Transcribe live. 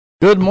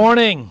Good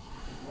morning.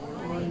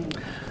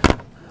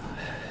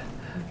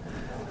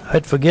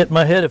 I'd forget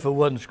my head if it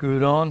wasn't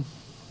screwed on.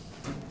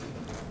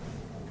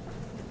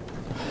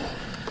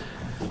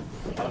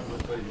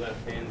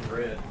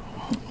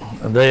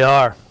 They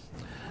are.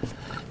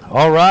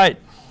 All right.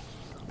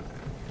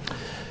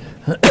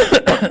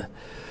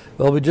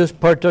 Well, we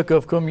just partook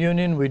of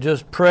communion. We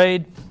just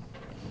prayed.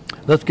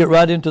 Let's get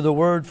right into the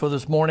word for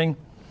this morning.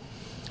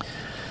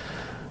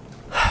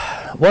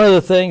 One of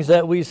the things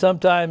that we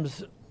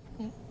sometimes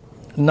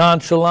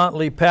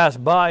nonchalantly pass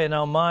by in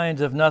our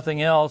minds, if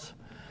nothing else,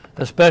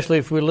 especially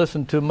if we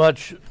listen to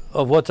much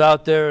of what's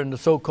out there in the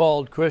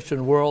so-called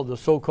Christian world, the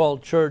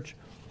so-called church.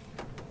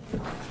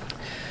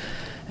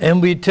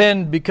 And we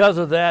tend, because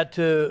of that,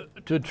 to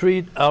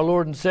treat our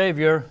Lord and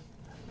Savior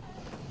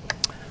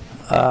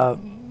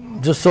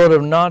just sort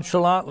of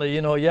nonchalantly.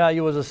 You know, yeah,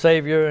 He was a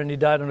Savior and He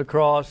died on the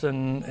cross,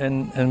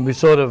 and we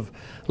sort of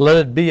let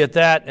it be at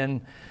that.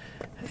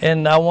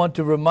 And I want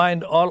to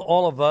remind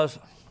all of us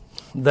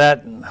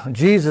that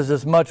Jesus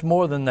is much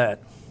more than that.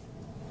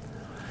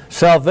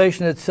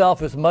 Salvation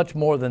itself is much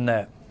more than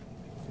that.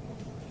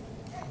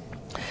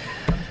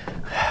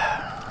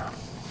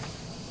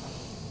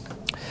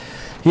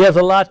 He has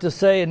a lot to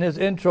say in his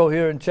intro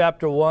here in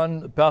chapter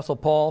 1, Apostle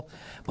Paul.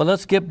 But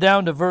let's skip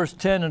down to verse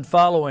 10 and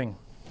following.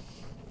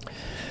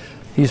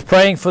 He's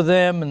praying for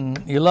them and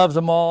he loves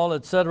them all,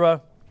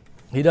 etc.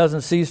 He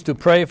doesn't cease to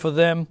pray for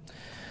them.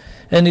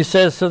 And he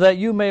says, so that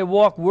you may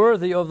walk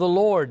worthy of the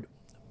Lord,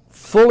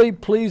 fully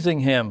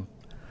pleasing Him,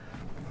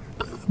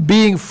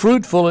 being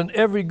fruitful in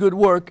every good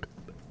work,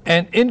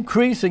 and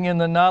increasing in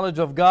the knowledge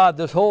of God.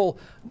 This whole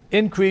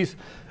increase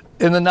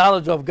in the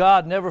knowledge of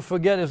God, never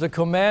forget, is a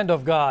command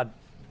of God.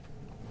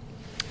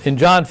 In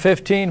John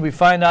 15, we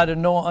find out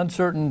in no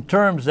uncertain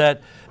terms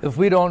that if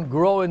we don't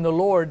grow in the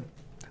Lord,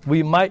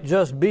 we might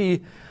just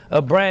be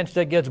a branch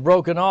that gets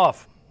broken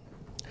off.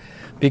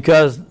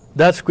 Because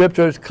that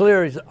scripture is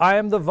clear. He says, I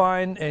am the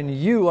vine and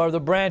you are the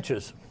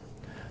branches.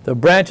 The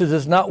branches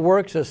is not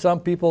works, as some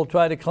people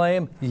try to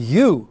claim.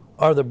 You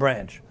are the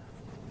branch.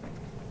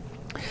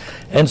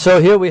 And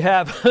so here we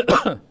have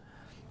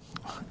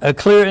a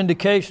clear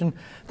indication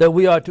that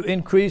we are to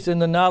increase in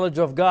the knowledge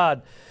of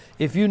God.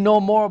 If you know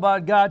more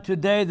about God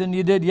today than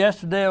you did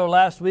yesterday or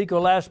last week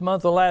or last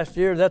month or last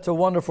year, that's a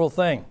wonderful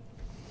thing.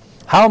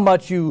 How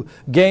much you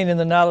gain in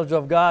the knowledge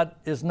of God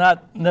is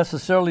not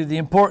necessarily the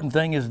important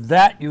thing, is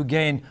that you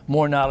gain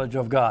more knowledge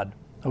of God.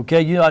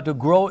 Okay, you have to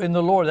grow in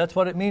the Lord. That's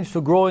what it means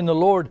to grow in the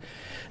Lord.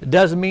 It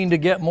doesn't mean to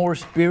get more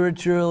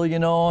spiritual, you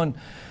know,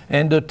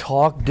 and to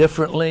talk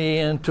differently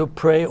and to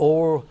pray,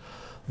 oh,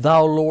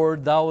 thou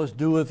Lord, thou wast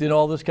doeth, you know,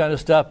 all this kind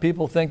of stuff.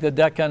 People think that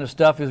that kind of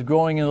stuff is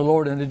growing in the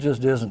Lord, and it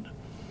just isn't.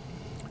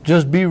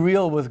 Just be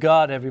real with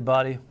God,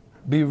 everybody.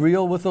 Be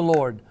real with the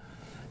Lord.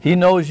 He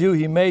knows you.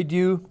 He made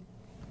you.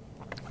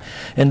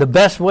 And the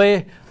best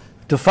way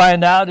to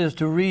find out is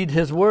to read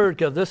His Word,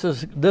 because this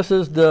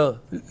is the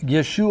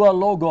Yeshua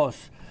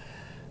Logos,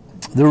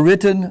 the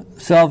written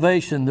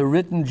salvation, the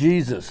written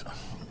Jesus.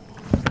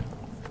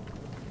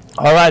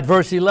 All right,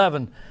 verse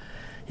 11.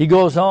 He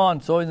goes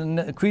on, so in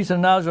the increase in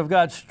the knowledge of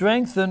God,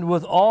 strengthened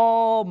with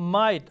all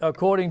might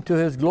according to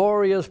His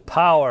glorious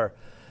power,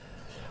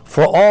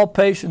 for all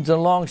patience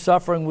and long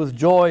suffering with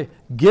joy,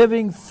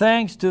 giving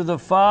thanks to the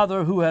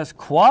Father who has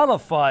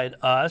qualified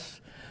us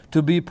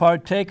to be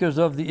partakers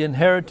of the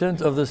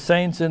inheritance of the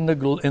saints in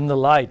the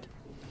light.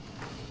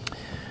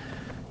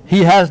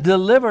 He has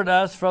delivered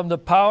us from the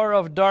power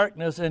of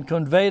darkness and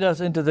conveyed us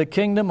into the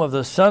kingdom of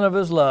the Son of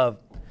His love.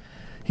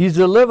 He's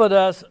delivered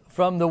us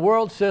from the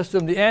world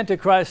system, the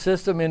Antichrist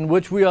system in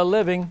which we are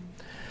living,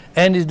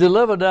 and He's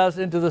delivered us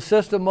into the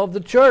system of the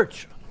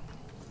church.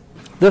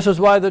 This is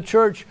why the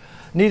church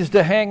needs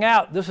to hang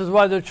out. This is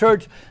why the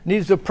church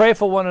needs to pray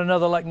for one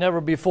another like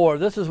never before.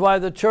 This is why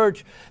the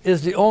church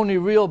is the only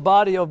real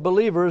body of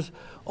believers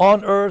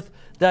on earth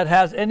that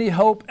has any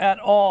hope at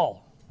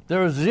all.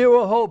 There is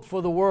zero hope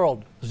for the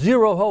world.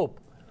 Zero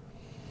hope.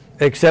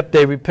 Except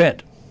they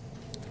repent.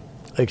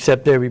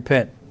 Except they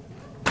repent.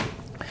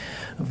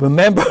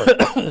 Remember,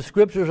 the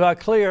scriptures are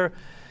clear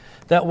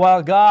that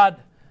while God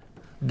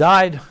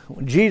died,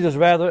 Jesus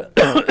rather,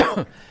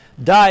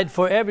 died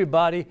for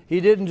everybody,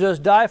 He didn't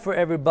just die for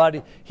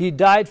everybody, He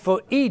died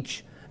for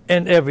each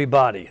and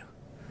everybody.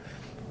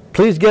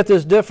 Please get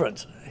this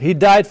difference. He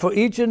died for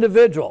each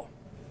individual.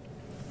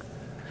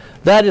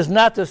 That is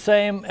not the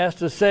same as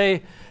to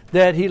say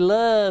that He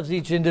loves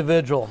each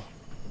individual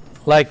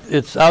like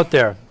it's out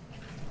there.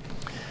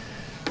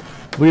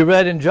 We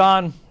read in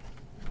John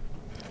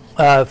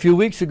a few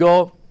weeks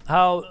ago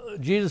how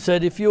Jesus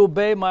said, if you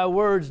obey my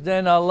words,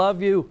 then I'll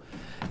love you.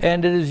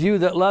 And it is you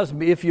that loves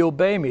me if you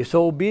obey me.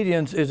 So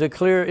obedience is a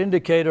clear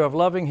indicator of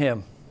loving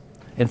Him.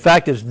 In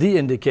fact, it's the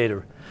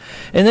indicator.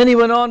 And then He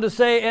went on to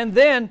say, and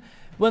then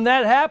when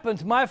that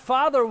happens, my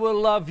Father will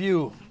love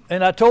you.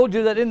 And I told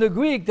you that in the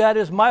Greek, that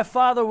is, my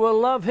Father will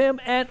love him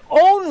and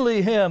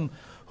only him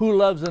who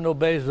loves and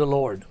obeys the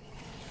Lord.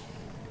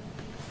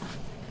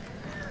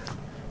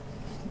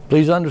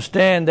 Please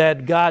understand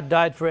that God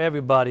died for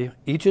everybody,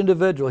 each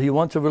individual. He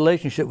wants a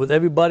relationship with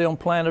everybody on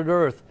planet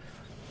Earth,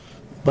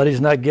 but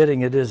He's not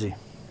getting it, is He?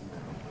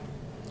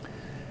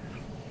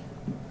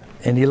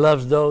 And He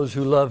loves those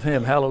who love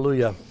Him.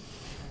 Hallelujah.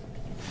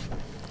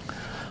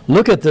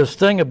 Look at this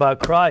thing about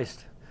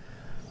Christ.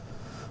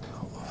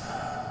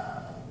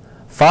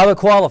 Father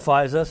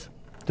qualifies us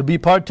to be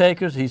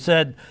partakers. He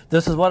said,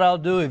 this is what I'll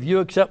do. If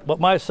you accept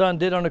what my Son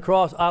did on the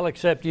cross, I'll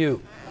accept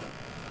you.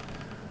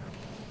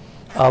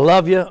 I'll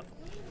love you.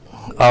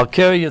 I'll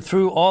carry you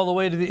through all the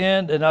way to the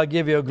end, and I'll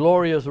give you a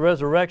glorious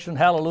resurrection.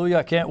 Hallelujah.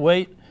 I can't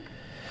wait.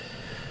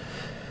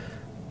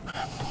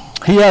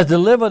 He has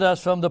delivered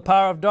us from the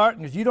power of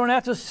darkness. You don't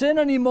have to sin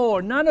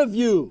anymore. None of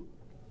you.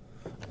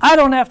 I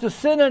don't have to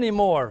sin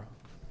anymore.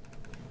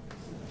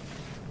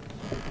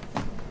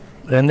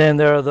 And then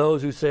there are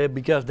those who say,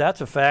 because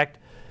that's a fact,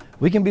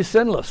 we can be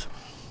sinless.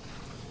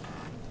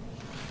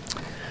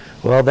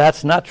 Well,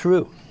 that's not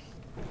true.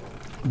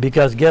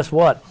 Because guess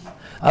what?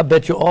 I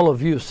bet you all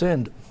of you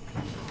sinned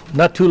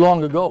not too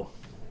long ago,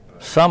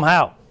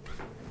 somehow.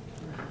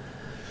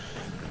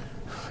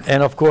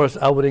 And of course,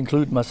 I would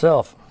include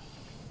myself.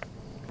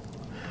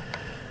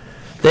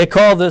 They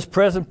call this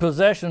present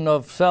possession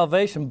of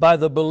salvation by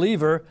the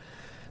believer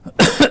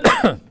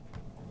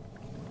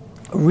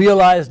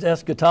realized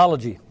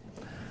eschatology.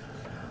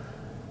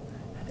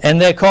 And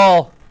they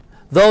call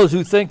those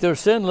who think they're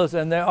sinless,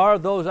 and there are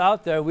those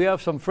out there. We have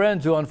some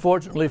friends who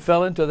unfortunately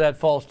fell into that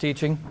false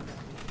teaching.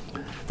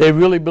 They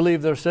really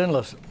believe they're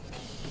sinless.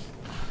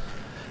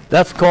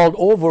 That's called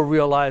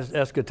over-realized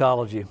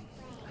eschatology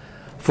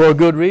for a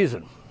good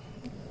reason.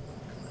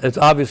 It's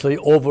obviously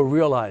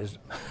over-realized.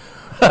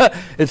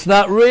 It's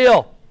not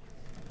real.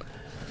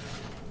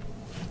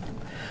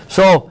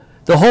 So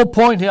the whole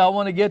point here, I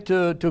want to get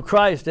to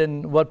Christ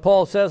and what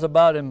Paul says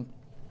about Him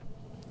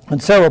in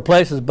several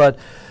places, but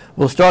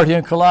we'll start here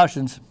in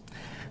Colossians.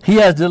 He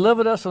has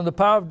delivered us from the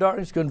power of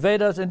darkness,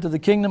 conveyed us into the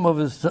kingdom of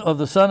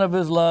the Son of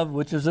His love,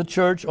 which is the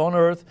church on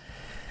earth,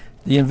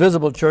 the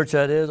invisible church,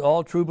 that is,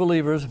 all true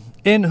believers,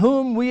 in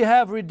whom we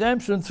have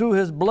redemption through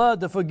His blood,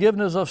 the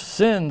forgiveness of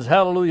sins.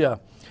 Hallelujah.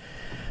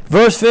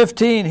 Verse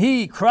 15,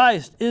 He,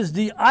 Christ, is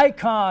the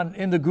icon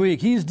in the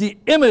Greek. He's the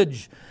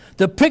image,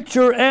 the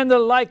picture, and the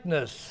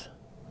likeness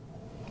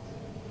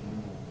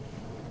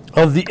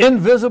of the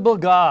invisible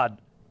God,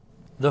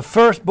 the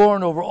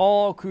firstborn over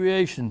all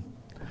creation.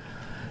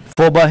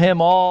 For by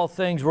Him all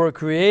things were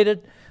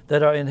created,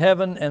 that are in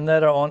heaven and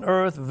that are on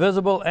earth,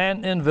 visible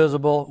and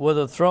invisible,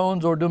 whether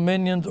thrones or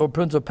dominions or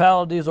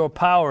principalities or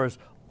powers.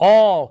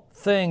 All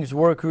things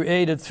were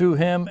created through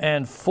Him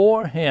and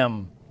for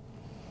Him.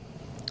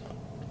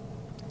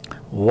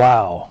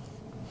 Wow.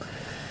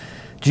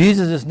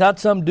 Jesus is not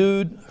some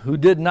dude who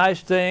did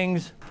nice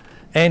things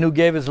and who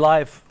gave His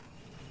life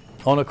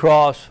on a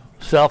cross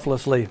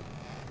selflessly.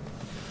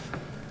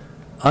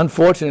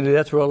 Unfortunately,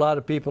 that's where a lot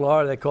of people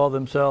are. They call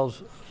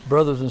themselves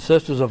brothers and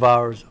sisters of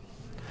ours.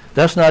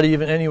 That's not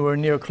even anywhere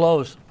near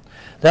close.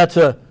 That's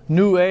a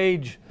New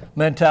Age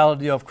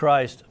mentality of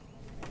Christ.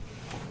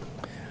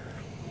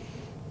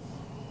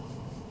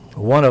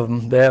 One of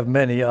them. They have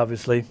many,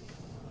 obviously.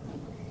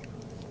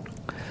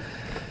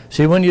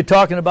 See, when you're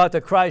talking about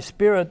the Christ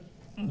Spirit,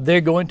 they're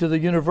going to the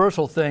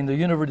universal thing. The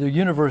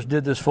universe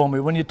did this for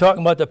me. When you're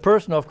talking about the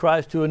person of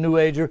Christ to a New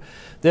Ager,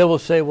 they will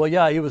say, well,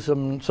 yeah, he was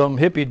some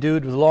hippie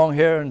dude with long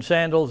hair and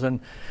sandals,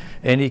 and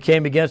he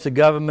came against the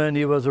government,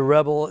 he was a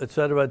rebel,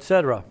 etc.,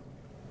 etc.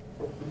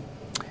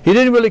 He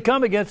didn't really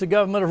come against the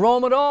government of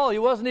Rome at all. He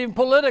wasn't even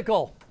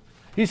political.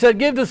 He said,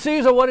 give to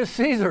Caesar what is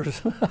Caesar's.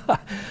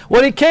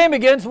 What he came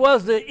against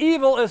was the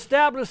evil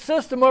established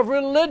system of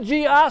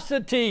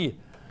religiosity.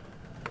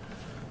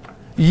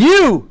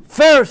 You,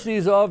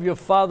 Pharisees, are of your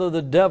father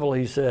the devil,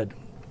 he said,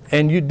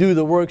 and you do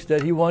the works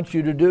that he wants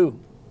you to do.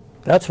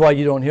 That's why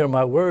you don't hear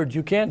my words.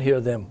 You can't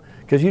hear them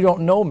because you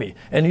don't know me,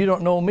 and you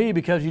don't know me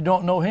because you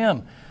don't know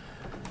him.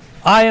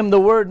 I am the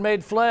Word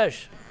made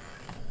flesh.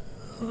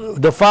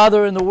 The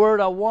Father and the Word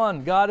are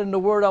one. God and the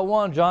Word are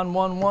one. John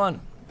 1:1.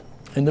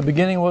 In the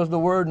beginning was the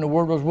Word, and the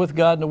Word was with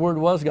God, and the Word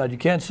was God. You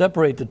can't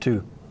separate the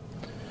two.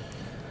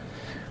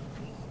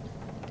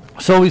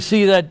 So we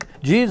see that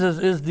Jesus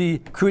is the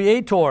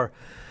creator.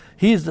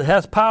 He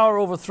has power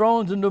over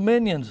thrones and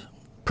dominions,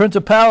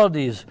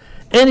 principalities,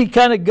 any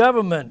kind of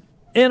government,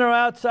 in or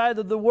outside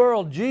of the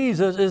world.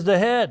 Jesus is the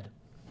head.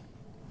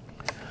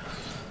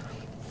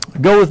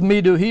 Go with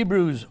me to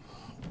Hebrews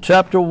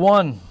chapter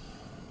 1.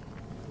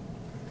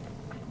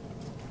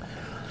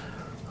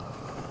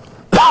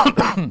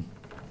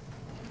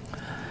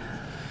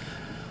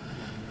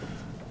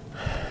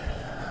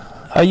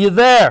 Are you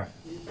there?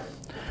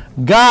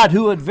 God,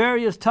 who at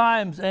various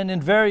times and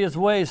in various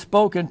ways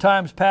spoke in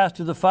times past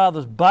to the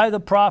fathers by the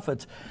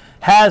prophets,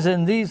 has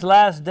in these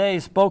last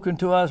days spoken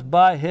to us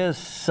by His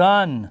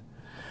Son,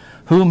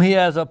 whom He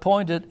has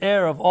appointed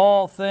heir of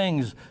all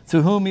things,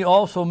 through whom He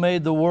also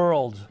made the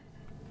worlds.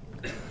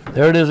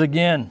 There it is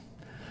again.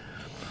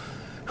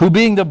 Who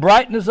being the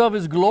brightness of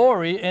His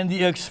glory and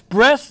the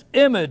express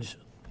image,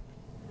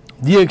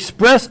 the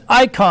express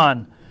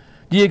icon,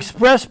 the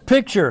express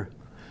picture,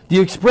 the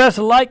express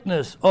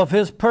likeness of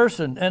his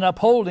person, and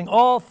upholding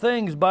all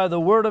things by the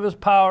word of his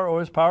power, or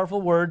his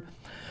powerful word,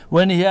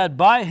 when he had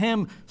by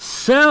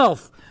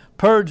himself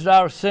purged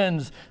our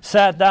sins,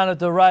 sat down at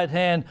the right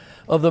hand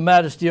of the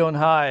Majesty on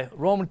high.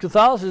 Roman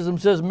Catholicism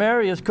says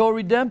Mary is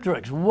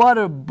co-redemptrix. What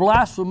a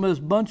blasphemous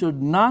bunch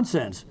of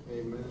nonsense.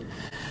 Amen.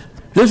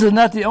 This is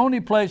not the only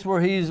place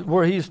where he's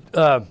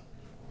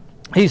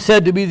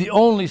said to be the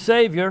only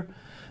Savior.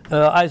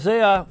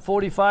 Isaiah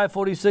 45,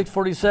 46,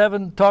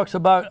 47 talks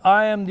about,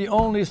 I am the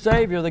only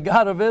Savior, the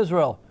God of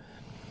Israel.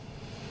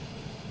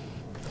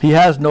 He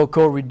has no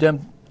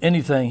co-redempt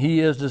anything.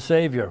 He is the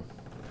Savior.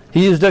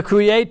 He is the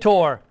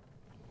Creator.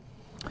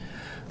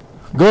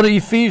 Go to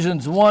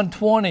Ephesians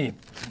 1:20.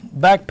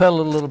 Backpedal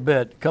a little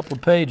bit, a couple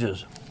of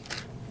pages.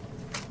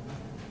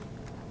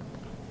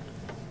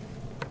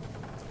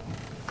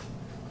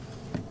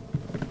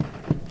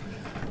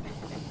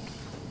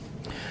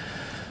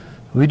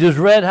 We just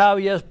read how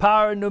he has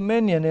power and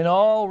dominion in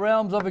all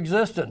realms of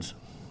existence.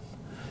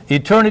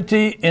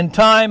 Eternity in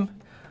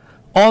time,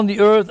 on the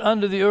earth,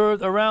 under the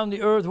earth, around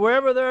the earth,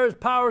 wherever there is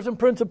powers and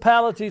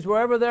principalities,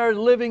 wherever there are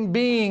living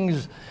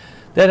beings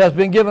that has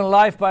been given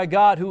life by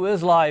God who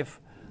is life,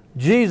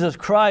 Jesus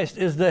Christ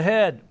is the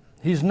head.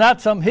 He's not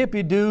some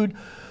hippie dude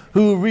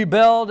who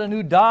rebelled and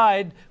who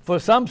died for,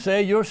 some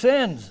say, your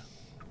sins.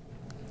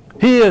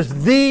 He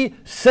is the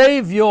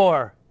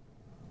Savior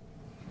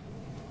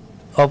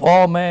of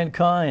all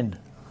mankind.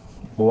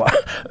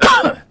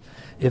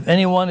 If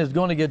anyone is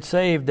going to get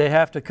saved, they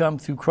have to come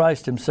through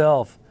Christ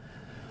himself.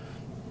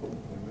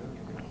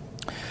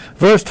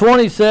 Verse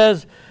 20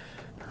 says,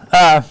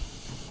 well,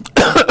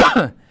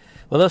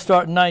 let's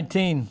start in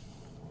 19.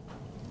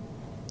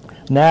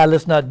 Nah,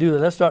 let's not do that.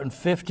 Let's start in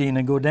 15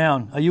 and go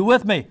down. Are you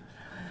with me?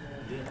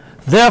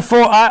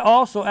 Therefore, I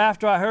also,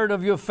 after I heard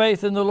of your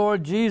faith in the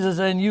Lord Jesus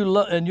and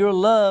your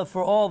love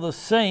for all the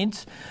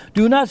saints,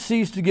 do not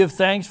cease to give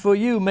thanks for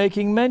you,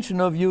 making mention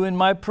of you in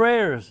my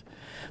prayers,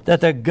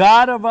 that the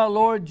God of our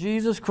Lord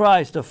Jesus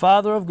Christ, the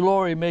Father of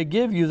glory, may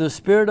give you the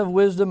spirit of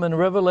wisdom and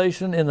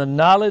revelation in the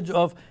knowledge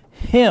of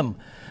him.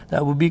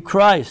 That would be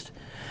Christ.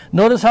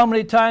 Notice how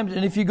many times,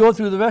 and if you go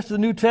through the rest of the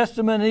New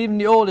Testament and even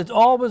the Old, it's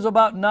always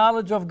about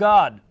knowledge of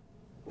God.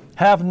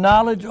 Have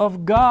knowledge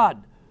of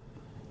God.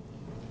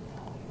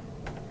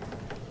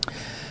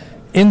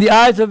 In the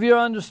eyes of your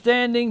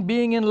understanding,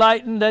 being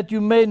enlightened, that you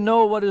may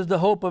know what is the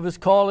hope of his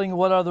calling,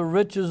 what are the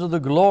riches of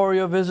the glory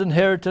of his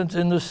inheritance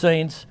in the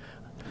saints,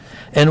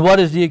 and what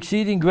is the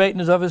exceeding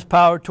greatness of his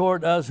power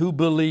toward us who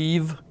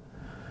believe.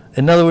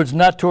 In other words,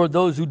 not toward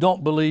those who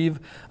don't believe,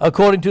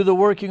 according to the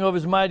working of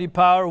his mighty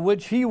power,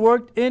 which he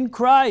worked in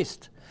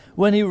Christ,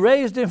 when he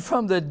raised him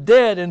from the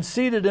dead and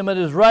seated him at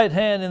his right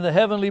hand in the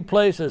heavenly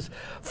places,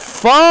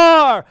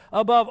 far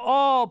above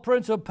all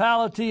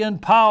principality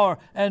and power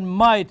and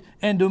might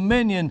and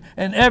dominion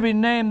and every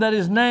name that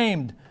is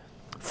named,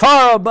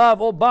 far above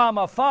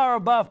Obama, far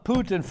above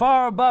Putin,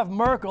 far above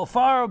Merkel,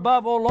 far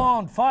above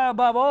Hollande, far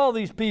above all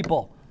these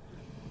people,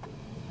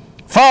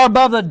 far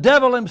above the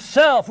devil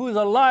himself, who is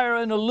a liar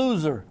and a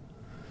loser.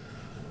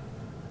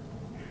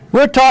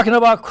 We're talking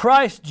about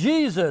Christ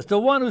Jesus, the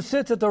one who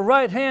sits at the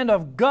right hand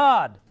of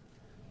God.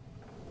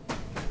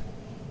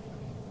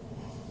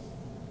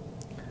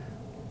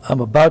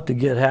 I'm about to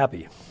get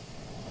happy.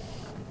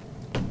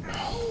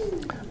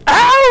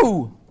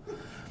 Ow!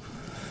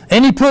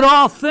 And he put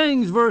all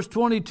things, verse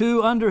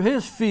 22, under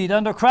his feet,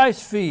 under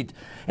Christ's feet,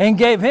 and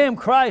gave him,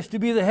 Christ, to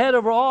be the head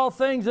over all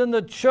things in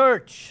the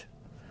church,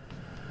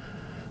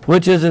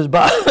 which is his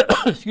body,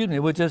 excuse me,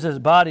 which is his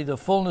body, the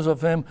fullness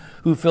of him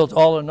who fills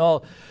all in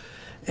all.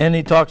 And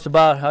he talks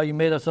about how you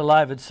made us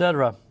alive,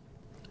 etc.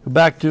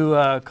 Back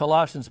to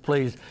Colossians,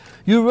 please.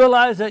 You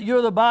realize that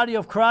you're the body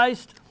of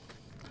Christ?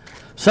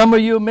 Some of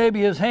you may be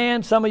his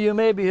hand, some of you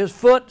may be his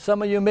foot,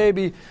 some of you may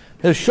be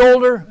his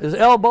shoulder, his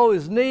elbow,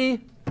 his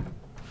knee,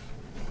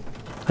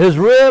 his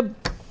rib.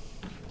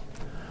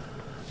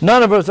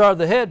 None of us are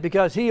the head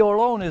because he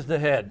alone is the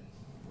head.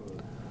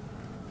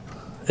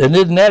 And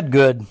isn't that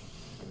good?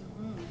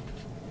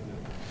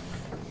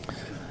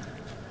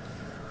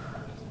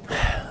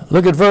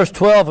 Look at verse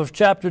 12 of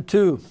chapter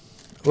 2.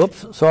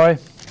 Whoops, sorry.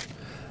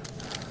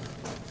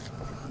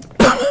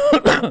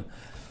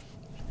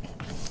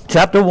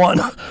 Chapter 1,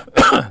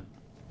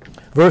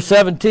 verse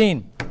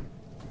 17.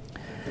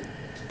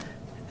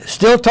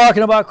 Still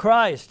talking about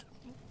Christ.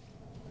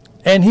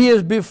 And he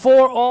is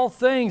before all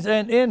things,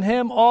 and in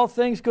him all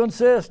things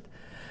consist.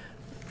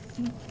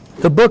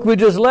 The book we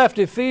just left,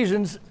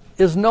 Ephesians,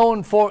 is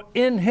known for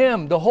in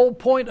him. The whole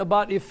point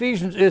about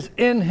Ephesians is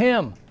in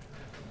him,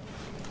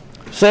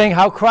 saying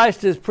how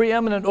Christ is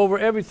preeminent over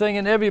everything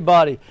and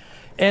everybody.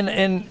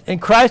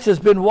 And Christ has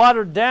been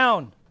watered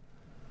down.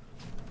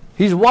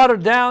 He's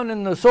watered down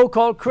in the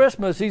so-called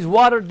Christmas. He's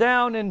watered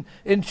down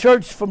in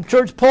church, from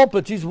church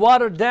pulpits. He's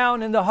watered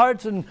down in the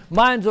hearts and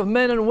minds of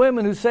men and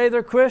women who say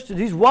they're Christians.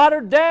 He's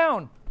watered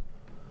down.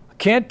 I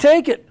can't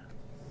take it.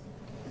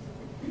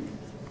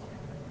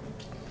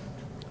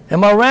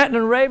 Am I ranting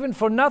and raving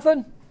for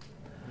nothing?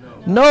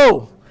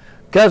 No.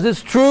 Because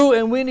it's true,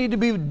 and we need to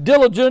be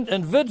diligent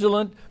and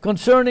vigilant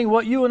concerning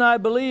what you and I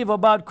believe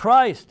about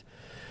Christ.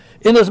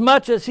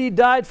 Inasmuch as he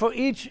died for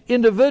each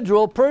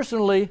individual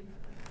personally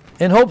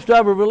in hopes to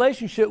have a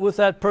relationship with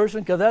that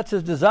person, because that's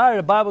his desire.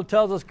 The Bible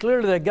tells us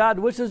clearly that God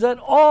wishes that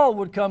all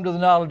would come to the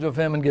knowledge of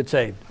him and get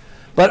saved.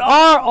 But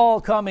are all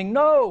coming?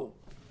 No.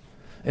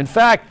 In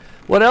fact,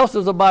 what else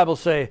does the Bible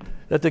say?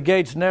 That the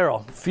gate's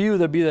narrow. Few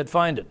there be that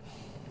find it.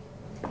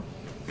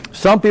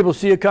 Some people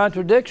see a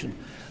contradiction.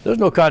 There's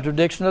no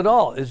contradiction at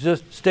all. It's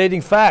just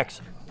stating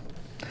facts.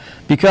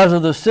 Because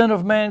of the sin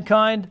of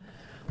mankind,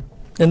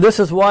 and this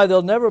is why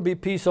there'll never be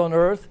peace on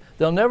earth.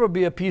 There'll never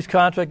be a peace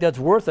contract that's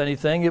worth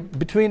anything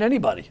between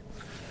anybody.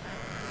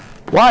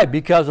 Why?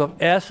 Because of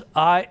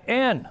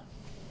sin.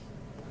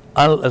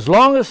 As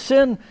long as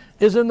sin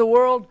is in the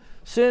world,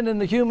 sin in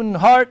the human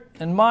heart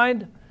and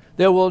mind,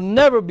 there will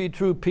never be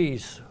true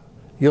peace.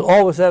 You'll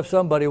always have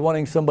somebody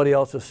wanting somebody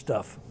else's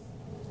stuff.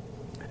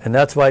 And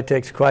that's why it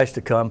takes Christ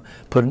to come,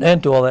 put an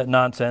end to all that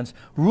nonsense,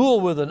 rule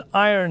with an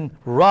iron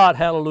rod,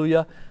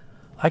 hallelujah.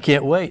 I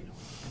can't wait.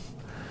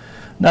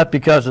 Not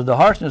because of the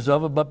harshness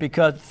of it, but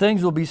because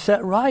things will be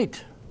set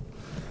right.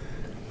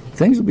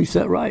 Things will be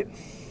set right.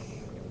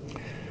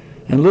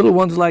 And little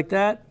ones like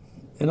that,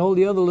 and all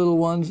the other little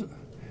ones,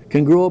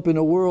 can grow up in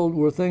a world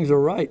where things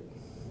are right.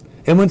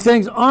 And when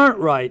things aren't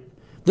right,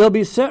 they'll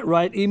be set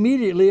right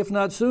immediately, if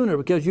not sooner,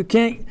 because you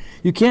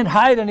can't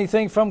hide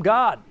anything from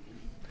God.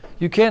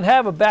 You can't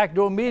have a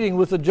backdoor meeting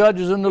with the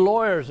judges and the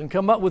lawyers and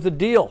come up with a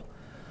deal.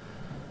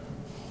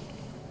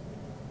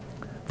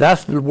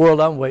 That's the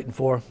world I'm waiting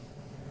for.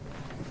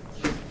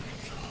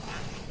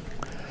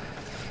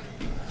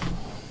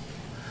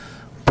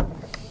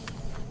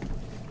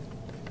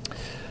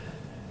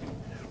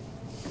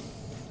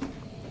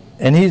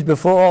 And he's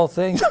before all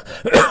things,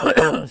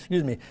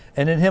 excuse me,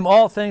 and in him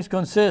all things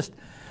consist.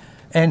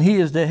 And he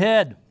is the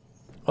head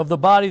of the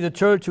body, the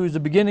church, who is the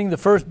beginning, the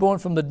firstborn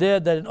from the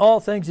dead, that in all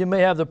things he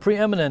may have the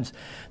preeminence.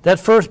 That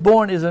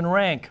firstborn is in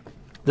rank.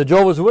 The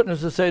Jehovah's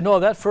Witnesses say, no,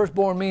 that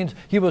firstborn means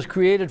he was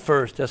created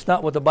first. That's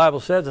not what the Bible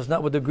says. That's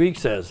not what the Greek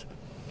says.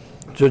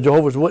 The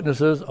Jehovah's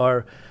Witnesses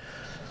are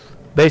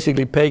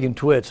basically pagan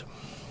twits.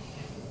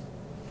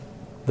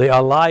 They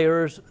are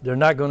liars. They're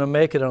not going to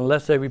make it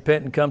unless they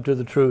repent and come to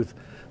the truth.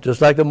 Just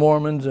like the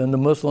Mormons and the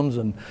Muslims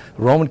and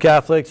Roman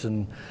Catholics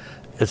and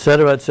et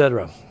cetera, et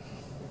cetera.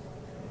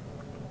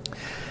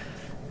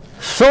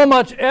 So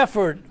much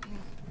effort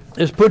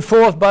is put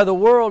forth by the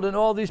world and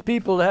all these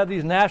people to have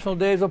these national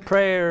days of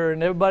prayer,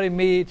 and everybody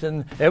meets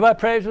and everybody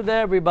prays with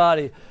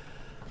everybody.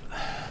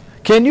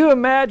 Can you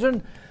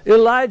imagine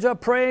Elijah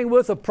praying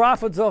with the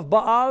prophets of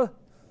Baal?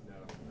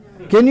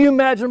 No. Can you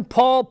imagine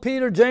Paul,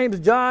 Peter, James,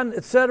 John,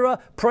 etc.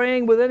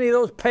 praying with any of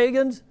those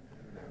pagans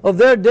of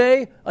their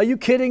day? Are you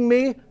kidding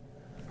me?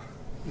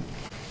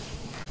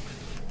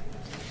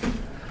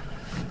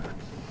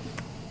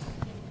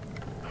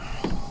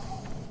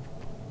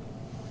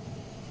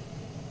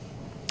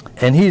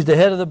 And he's the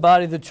head of the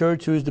body of the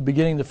church, who is the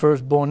beginning, the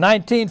firstborn.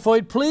 19, for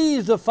it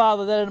pleased the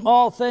Father that in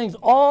all things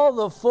all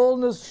the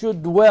fullness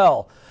should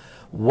dwell.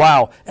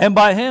 Wow. And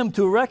by him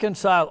to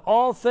reconcile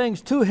all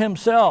things to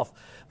himself.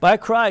 By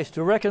Christ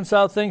to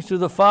reconcile things to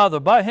the Father.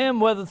 By him,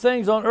 whether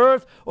things on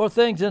earth or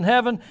things in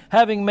heaven,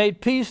 having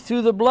made peace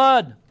through the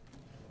blood.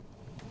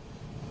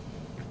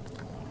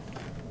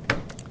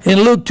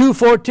 In Luke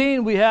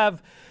 2:14, we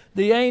have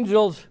the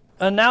angels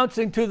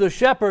announcing to the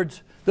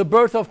shepherds the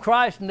birth of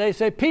Christ, and they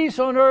say, peace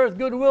on earth,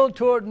 goodwill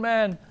toward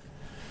man.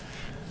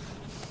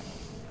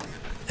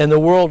 And the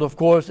world, of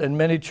course, and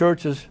many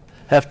churches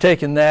have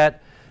taken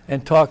that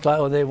and talked like,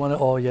 oh, they want to,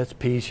 oh, yes,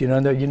 peace. You know,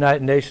 the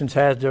United Nations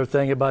has their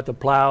thing about the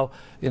plow,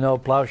 you know,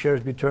 plowshares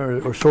be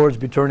turned, or swords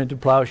be turned into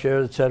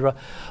plowshares, etc.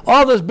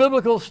 All this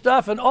biblical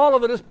stuff, and all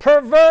of it is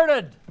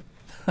perverted.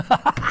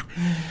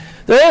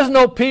 There is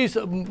no peace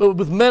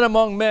with men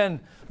among men.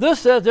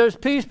 This says there's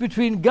peace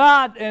between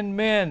God and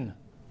men.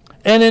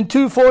 And in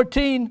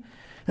 2:14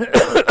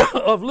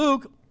 of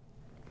Luke,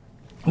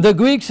 the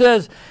Greek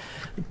says,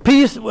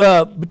 peace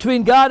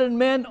between God and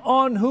men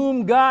on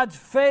whom God's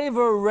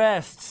favor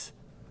rests.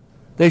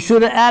 They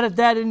should have added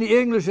that in the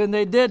English, and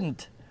they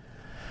didn't.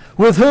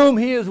 With whom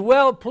he is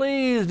well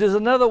pleased is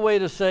another way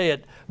to say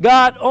it.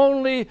 God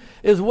only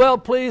is well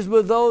pleased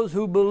with those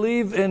who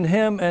believe in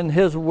him and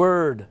his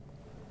word.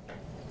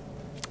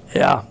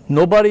 Yeah,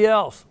 nobody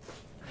else.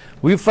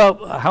 We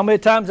felt, how many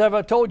times have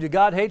I told you,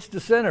 God hates the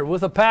sinner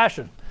with a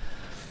passion.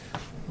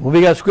 Well,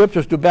 we got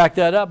scriptures to back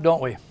that up,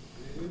 don't we?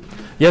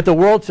 Yet the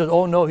world says,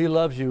 oh no, he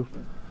loves you.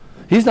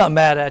 He's not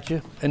mad at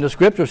you. And the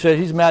scripture says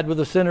he's mad with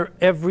the sinner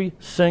every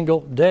single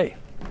day.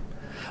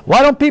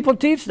 Why don't people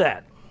teach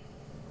that?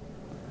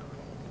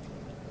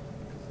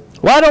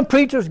 Why don't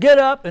preachers get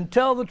up and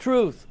tell the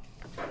truth?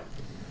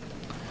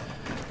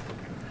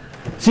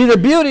 See, the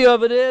beauty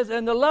of it is,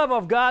 and the love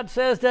of God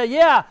says that,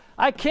 yeah,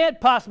 I can't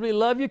possibly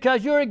love you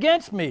because you're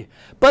against me.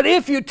 But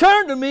if you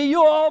turn to me,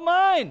 you're all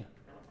mine.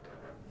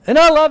 And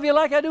I love you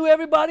like I do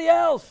everybody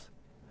else.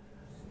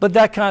 But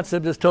that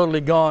concept is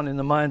totally gone in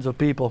the minds of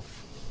people.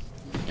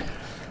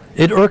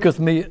 It irketh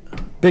me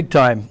big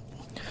time.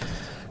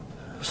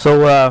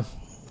 So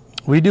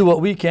we do what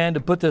we can to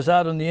put this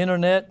out on the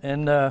internet,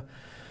 and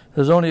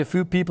there's only a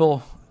few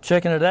people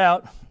checking it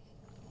out.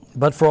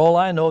 But for all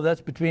I know,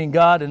 that's between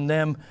God and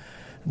them.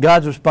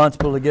 God's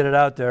responsible to get it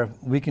out there.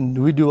 We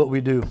do what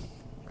we do.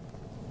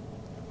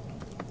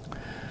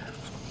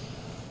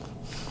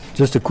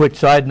 Just a quick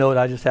side note,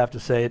 I just have to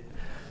say it.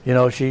 You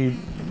know, she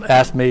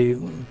asked me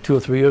 2 or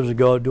 3 years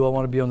ago, do I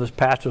want to be on this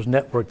Pastors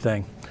Network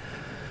thing?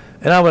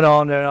 And I went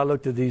on there and I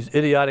looked at these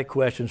idiotic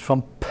questions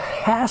from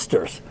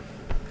pastors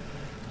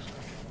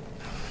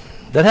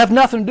that have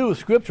nothing to do with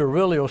Scripture,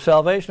 really, or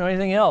salvation or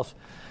anything else.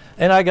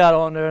 And I got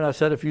on there and I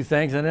said a few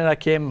things, and then I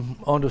came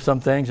onto some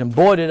things, and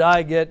boy, did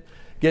I get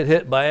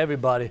hit by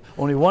everybody.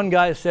 Only one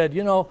guy said,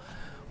 you know,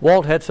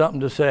 Walt had something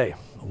to say.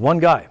 One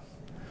guy.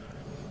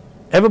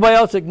 Everybody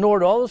else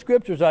ignored all the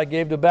scriptures I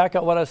gave to back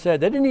up what I said.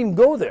 They didn't even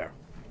go there.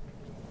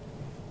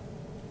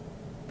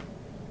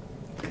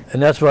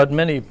 And that's what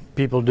many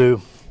people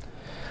do.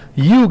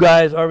 You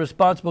guys are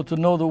responsible to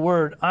know the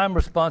Word. I'm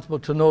responsible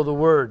to know the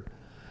Word.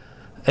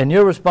 And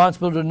you're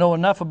responsible to know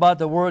enough about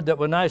the Word that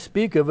when I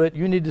speak of it,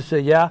 you need to say,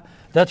 yeah,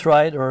 that's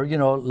right, or, you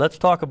know, let's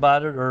talk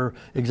about it, or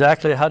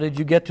exactly how did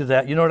you get to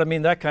that? You know what I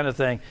mean? That kind of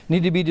thing. You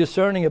need to be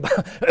discerning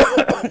about,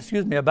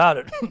 excuse me, about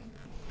it.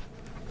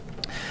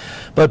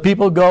 But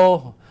people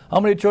go, how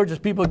many churches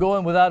people go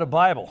in without a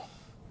Bible?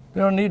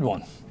 They don't need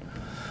one.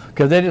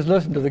 Because they just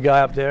listen to the guy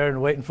up there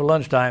and waiting for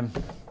lunchtime.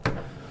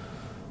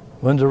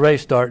 When's the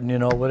race starting, you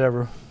know,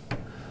 whatever.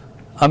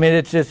 I mean,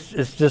 it's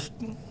just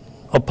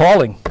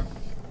appalling.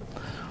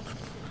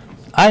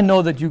 I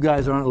know that you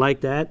guys aren't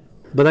like that,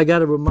 but I got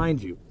to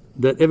remind you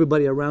that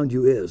everybody around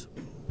you is.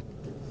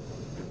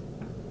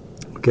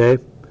 Okay?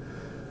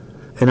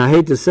 And I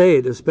hate to say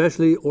it,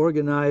 especially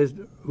organized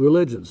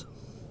religions.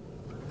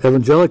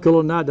 Evangelical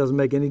or not doesn't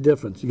make any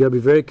difference. You got to be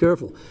very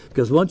careful,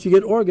 because once you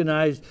get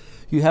organized,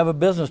 you have a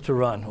business to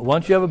run.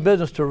 Once you have a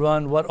business to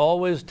run, what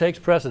always takes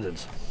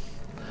precedence?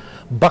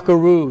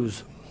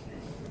 Buckaroos,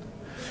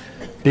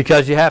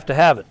 because you have to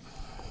have it.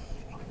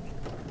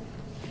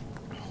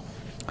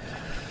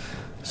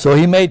 So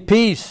he made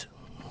peace.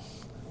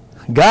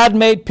 God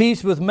made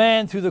peace with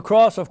man through the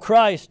cross of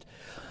Christ.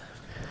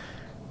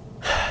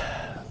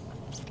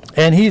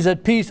 And he's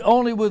at peace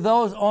only with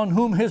those on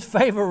whom his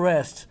favor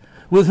rests,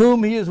 with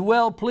whom he is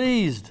well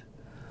pleased.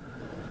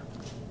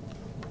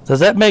 Does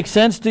that make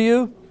sense to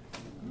you?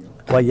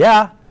 Well,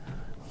 yeah.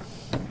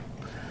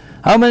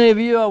 How many of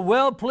you are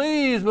well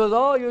pleased with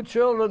all your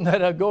children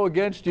that go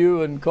against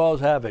you and cause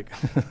havoc?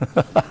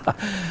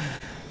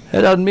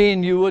 That doesn't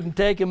mean you wouldn't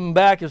take them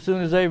back as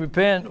soon as they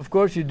repent. Of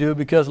course you do,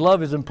 because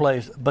love is in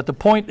place. But the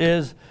point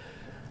is,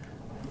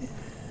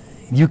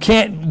 you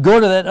can't go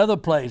to that other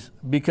place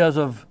because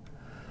of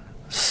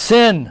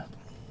sin.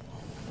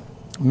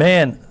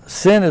 Man,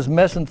 sin is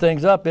messing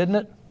things up, isn't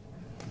it?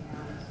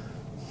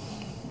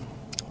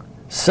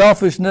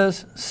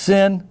 Selfishness,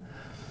 sin,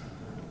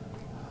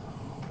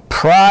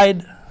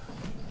 pride.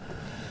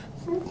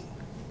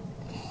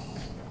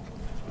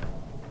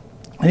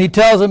 And he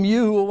tells them,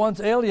 you who were once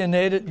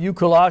alienated, you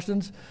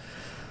Colossians,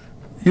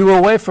 you were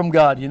away from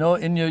God. You know,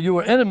 you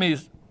were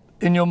enemies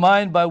in your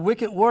mind by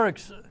wicked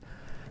works.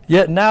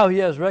 Yet now he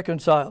has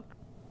reconciled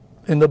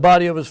in the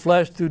body of his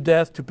flesh through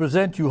death to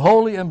present you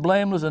holy and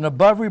blameless and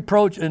above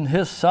reproach in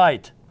his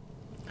sight.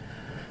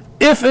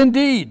 If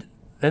indeed,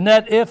 and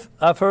that if,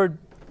 I've heard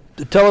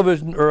the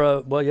television,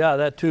 or well, yeah,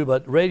 that too,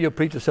 but radio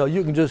preachers say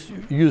you can just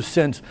use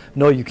since.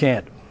 No, you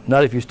can't.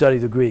 Not if you study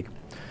the Greek.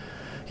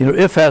 You know,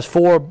 if has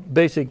 4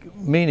 basic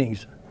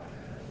meanings,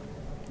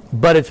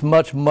 but it's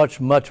much,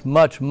 much, much,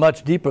 much,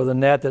 much deeper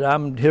than that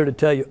I'm here to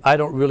tell you I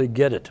don't really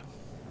get it.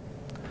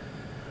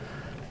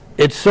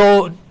 It's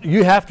so,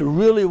 you have to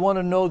really want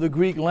to know the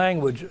Greek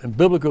language, and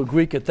biblical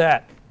Greek at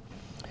that,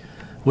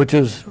 which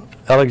is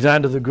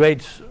Alexander the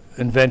Great's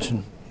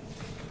invention.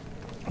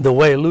 The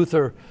way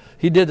Luther,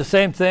 he did the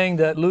same thing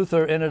that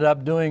Luther ended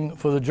up doing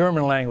for the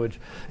German language.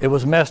 It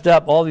was messed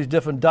up, all these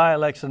different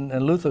dialects, and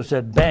Luther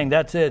said, bang,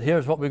 that's it,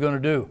 here's what we're going to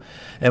do.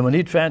 And when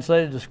he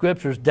translated the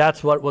scriptures,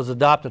 that's what was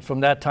adopted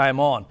from that time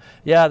on.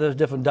 Yeah, there's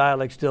different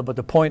dialects still, but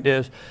the point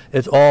is,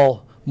 it's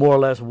all more or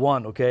less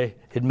one, okay?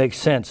 It makes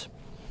sense.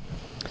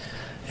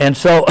 And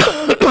so,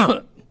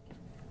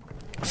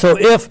 so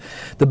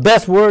if the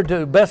best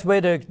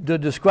way to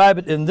describe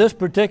it in this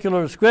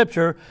particular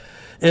scripture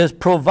is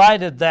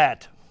provided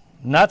that,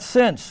 not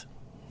since.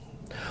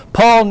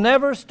 Paul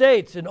never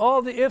states, in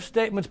all the if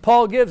statements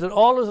Paul gives in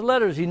all his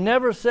letters, he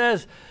never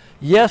says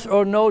yes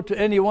or no to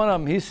any one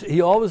of them.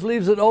 He always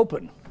leaves it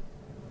open.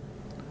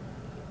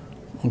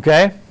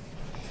 Okay?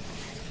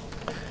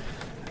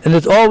 And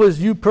it's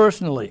always you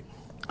personally.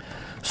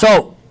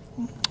 So,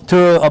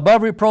 to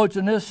above reproach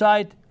in his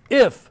sight,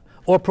 if,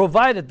 or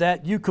provided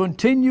that, you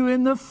continue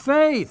in the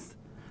faith.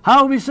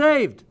 How are we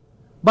saved?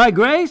 By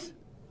grace?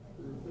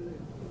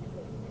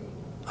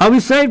 Are we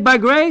saved by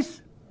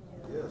grace?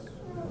 Yes.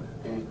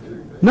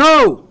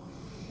 No.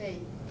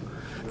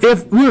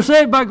 If we were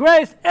saved by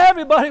grace,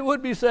 everybody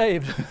would be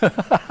saved.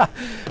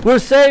 We're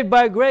saved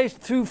by grace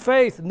through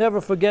faith. Never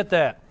forget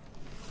that.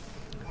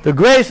 The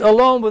grace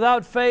alone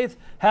without faith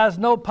has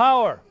no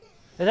power.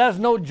 It has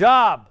no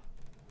job.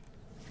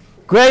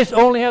 Grace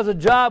only has a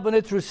job when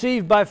it's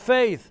received by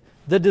faith,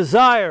 the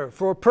desire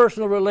for a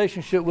personal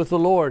relationship with the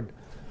Lord.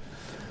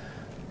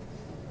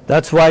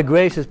 That's why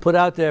grace is put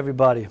out to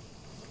everybody.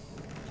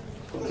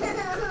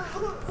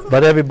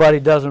 But everybody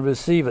doesn't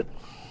receive it.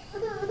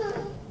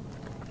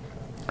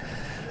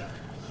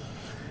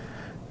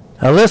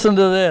 Now listen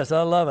to this.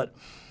 I love it.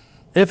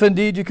 If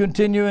indeed you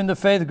continue in the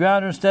faith,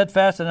 grounded and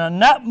steadfast, and are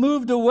not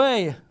moved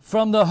away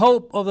from the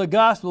hope of the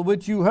gospel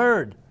which you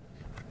heard.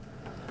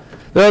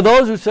 There are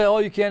those who say, oh,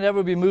 you can't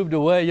ever be moved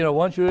away. You know,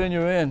 once you're in,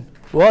 you're in.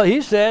 Well,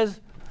 he says,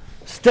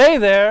 stay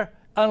there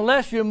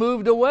unless you're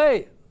moved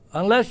away.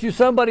 Unless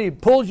somebody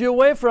pulls you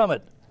away from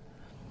it.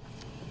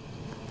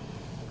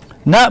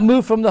 Not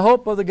moved from the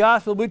hope of the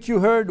gospel which you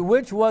heard,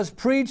 which was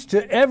preached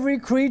to every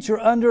creature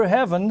under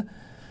heaven,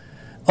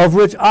 of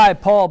which I,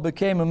 Paul,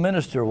 became a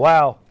minister.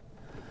 Wow.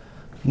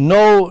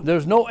 No,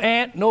 there's no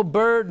ant, no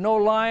bird, no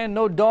lion,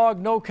 no dog,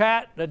 no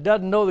cat that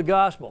doesn't know the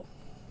gospel.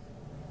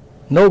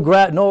 No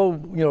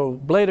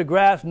blade of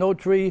grass, no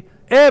tree.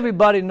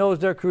 Everybody knows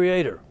their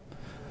Creator.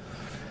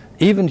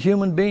 Even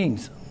human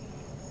beings.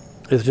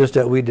 It's just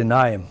that we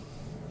deny Him.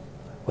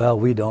 Well,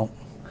 we don't.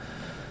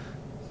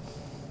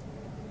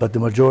 But the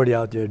majority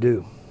out there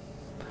do.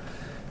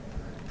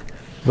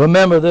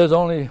 Remember, there's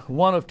only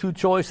one of two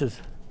choices.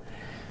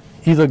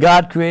 Either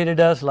God created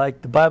us,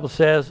 like the Bible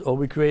says, or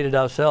we created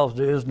ourselves.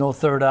 There is no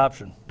third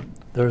option.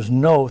 There's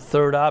no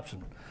third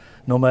option,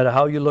 no matter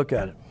how you look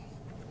at it.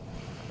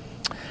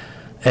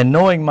 And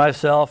knowing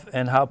myself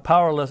and how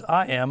powerless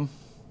I am,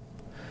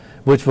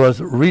 which was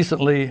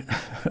recently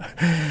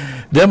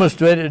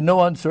demonstrated in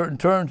no uncertain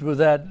terms with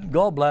that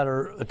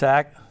gallbladder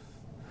attack,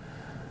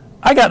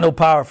 I got no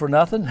power for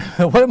nothing.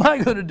 What am I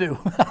going to do?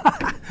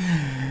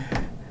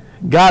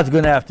 God's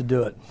going to have to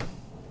do it.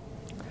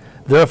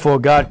 Therefore,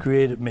 God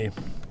created me.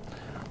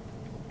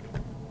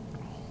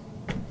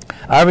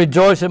 I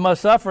rejoice in my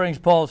sufferings,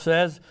 Paul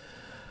says,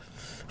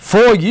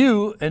 for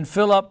you, and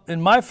fill up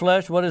in my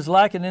flesh what is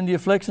lacking in the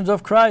afflictions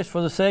of Christ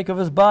for the sake of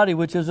His body,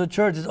 which is the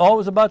church. It's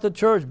always about the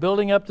church,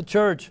 building up the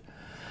church.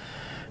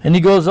 And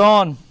he goes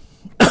on,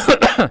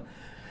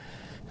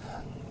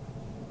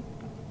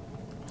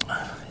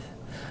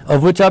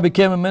 of which I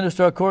became a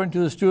minister according to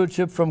the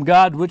stewardship from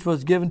God, which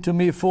was given to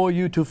me for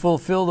you to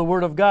fulfill the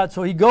word of God.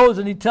 So he goes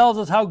and he tells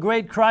us how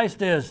great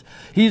Christ is.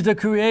 He's the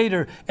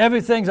Creator.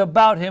 Everything's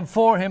about Him,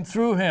 for Him,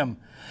 through Him.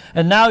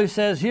 And now he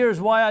says,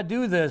 here's why I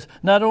do this.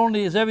 Not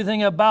only is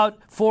everything about,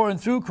 for, and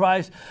through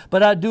Christ,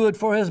 but I do it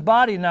for His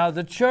body now,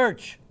 the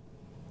church.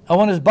 I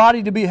want His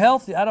body to be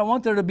healthy. I don't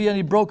want there to be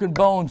any broken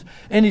bones,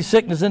 any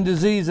sickness and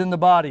disease in the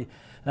body.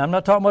 And I'm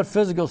not talking about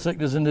physical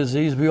sickness and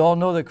disease. We all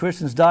know that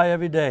Christians die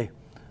every day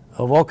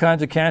of all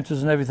kinds of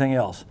cancers and everything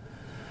else.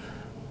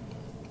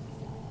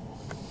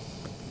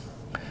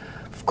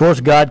 Of course,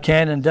 God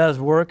can and does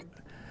work,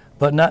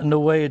 but not in the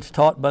way it's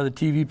taught by the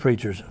TV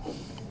preachers.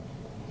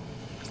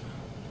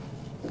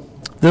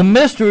 The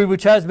mystery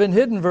which has been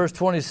hidden, verse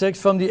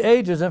 26, from the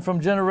ages and from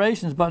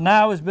generations, but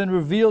now has been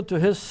revealed to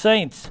His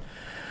saints.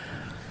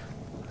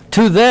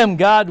 To them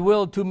God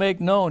willed to make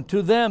known.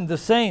 To them, the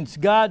saints,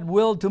 God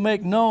willed to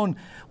make known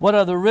what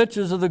are the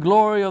riches of the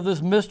glory of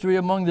this mystery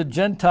among the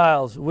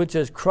Gentiles, which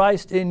is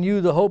Christ in you,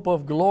 the hope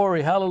of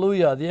glory.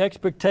 Hallelujah. The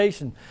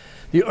expectation,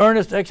 the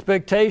earnest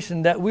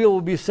expectation that we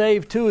will be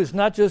saved too. It's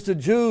not just the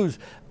Jews.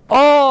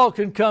 All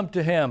can come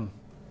to Him.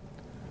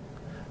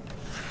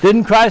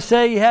 Didn't Christ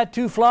say He had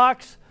two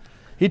flocks?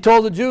 He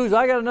told the Jews,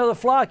 I got another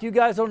flock. You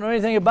guys don't know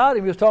anything about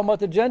Him. He was talking about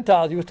the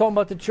Gentiles. He was talking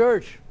about the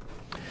church.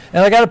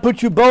 And I got to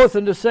put you both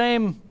in the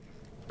same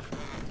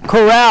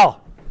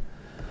corral,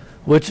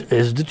 which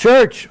is the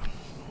church.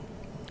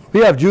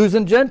 We have Jews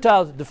and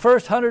Gentiles. The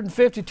first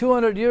 150,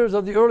 200 years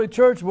of the early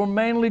church were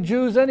mainly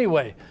Jews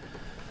anyway.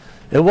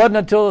 It wasn't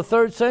until the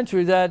 3rd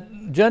century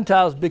that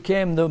Gentiles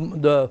became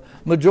the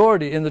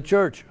majority in the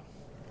church.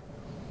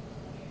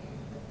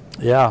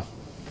 Yeah.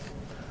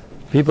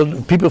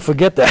 People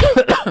forget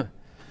that.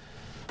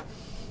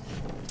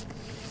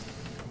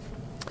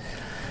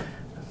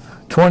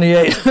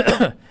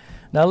 28.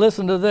 Now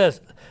listen to this.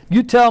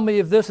 You tell me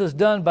if this is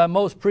done by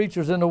most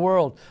preachers in the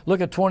world.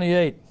 Look at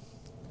 28.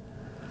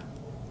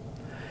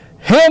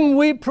 Him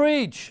we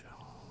preach,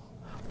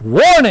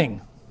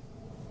 warning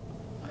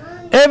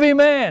every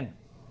man,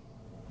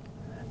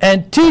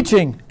 and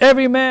teaching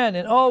every man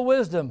in all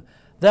wisdom,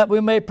 that we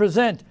may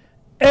present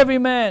every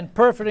man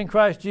perfect in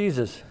Christ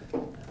Jesus.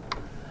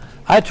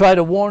 I try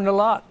to warn a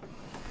lot,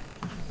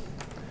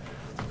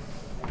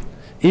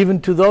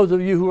 even to those of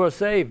you who are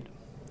saved.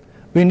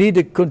 We need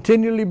to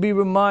continually be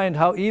reminded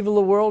how evil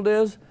the world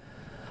is,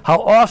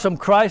 how awesome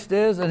Christ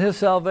is and His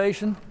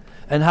salvation,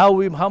 and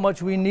how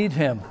much we need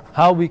Him,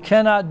 how we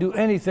cannot do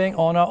anything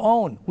on our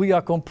own. We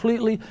are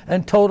completely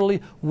and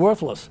totally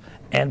worthless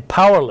and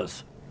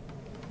powerless.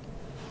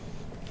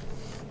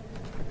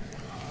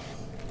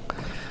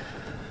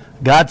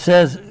 God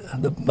says,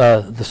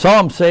 the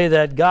Psalms say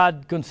that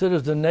God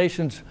considers the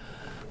nations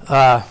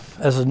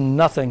as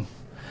nothing,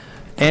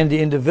 and the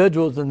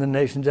individuals in the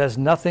nations as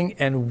nothing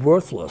and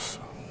worthless.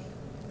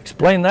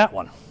 Explain that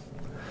one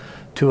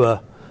to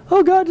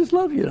oh, God just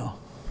loves you,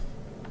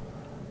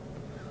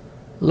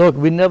 Look,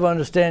 we never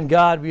understand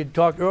God. We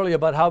talked earlier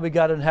about how we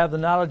got to have the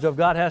knowledge of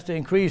God has to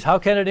increase. How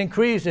can it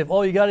increase if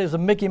all you got is a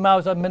Mickey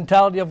Mouse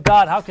mentality of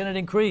God? How can it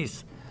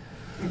increase?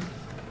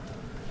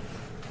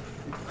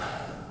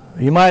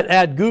 You might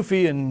add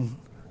Goofy and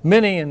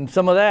Minnie and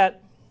some of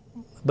that,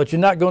 but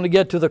you're not going to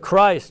get to the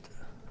Christ,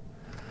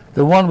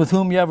 the one with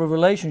whom you have a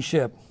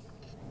relationship,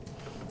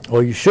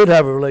 or you should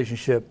have a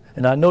relationship,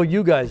 and I know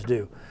you guys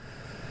do.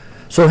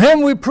 So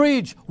him we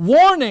preach,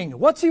 warning.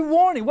 What's he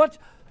warning?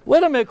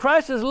 Wait a minute,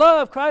 Christ is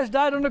love. Christ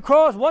died on the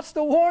cross. What's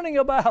the warning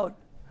about?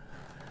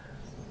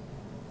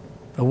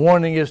 The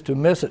warning is to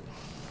miss it.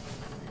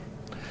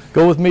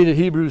 Go with me to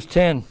Hebrews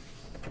 10.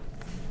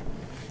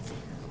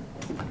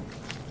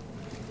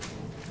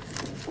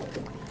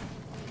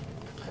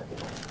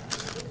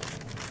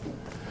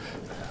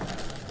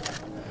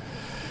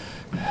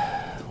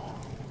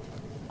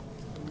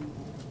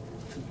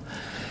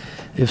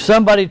 If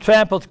somebody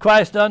tramples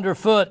Christ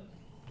underfoot,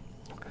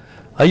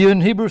 are you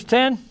in Hebrews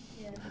 10?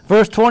 Yes.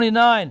 Verse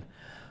 29,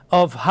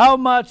 of how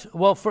much,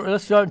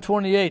 let's start in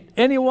 28.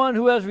 Anyone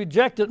who has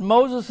rejected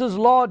Moses'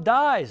 law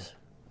dies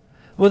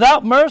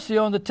without mercy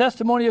on the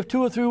testimony of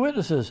 2 or 3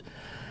 witnesses.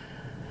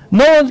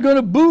 No one's going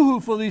to boo-hoo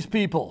for these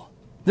people.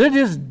 They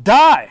just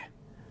die.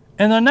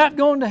 And they're not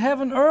going to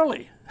heaven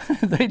early.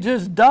 They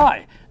just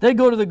die. They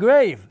go to the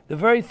grave, the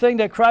very thing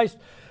that Christ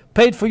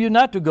paid for you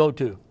not to go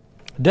to.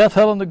 Death,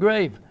 hell, and the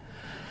grave.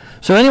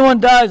 So anyone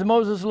dies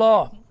Moses'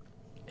 law.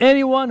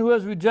 Anyone who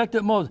has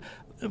rejected Moses.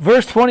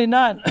 Verse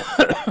 29,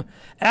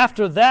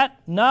 after that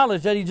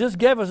knowledge that he just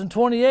gave us in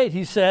 28,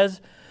 he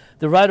says,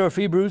 the writer of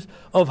Hebrews,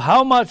 of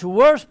how much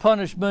worse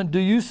punishment do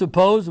you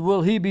suppose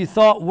will he be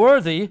thought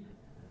worthy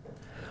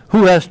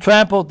who has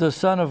trampled the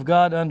Son of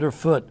God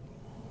underfoot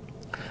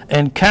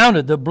and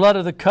counted the blood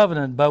of the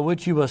covenant by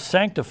which you were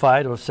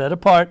sanctified or set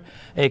apart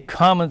a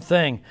common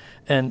thing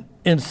and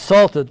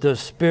insulted the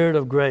Spirit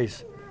of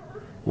grace.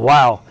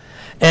 Wow.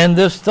 And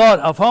this thought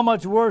of how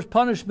much worse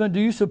punishment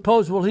do you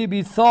suppose will he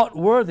be thought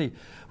worthy?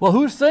 Well,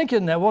 who's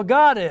thinking that? Well,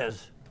 God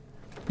is.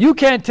 You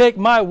can't take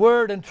my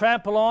word and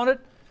trample on it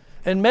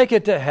and make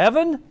it to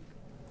heaven.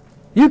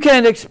 You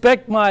can't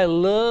expect my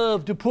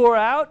love to pour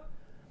out.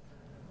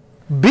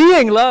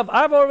 Being love,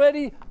 I've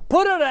already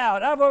put it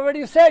out. I've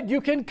already said you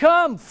can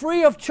come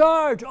free of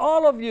charge,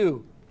 all of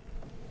you.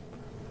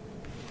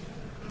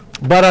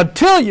 But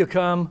until you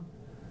come,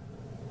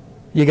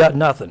 you got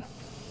nothing.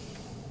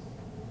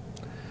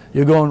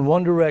 You're going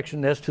one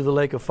direction, that's to the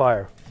lake of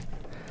fire.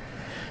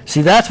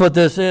 See, that's what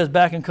this is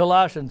back in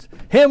Colossians.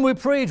 Him we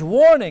preach,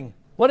 warning.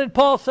 What did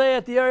Paul say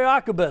at the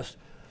Areopagus?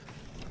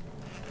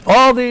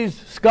 All these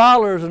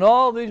scholars and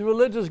all these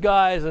religious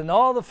guys and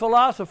all the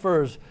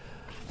philosophers,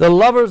 the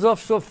lovers of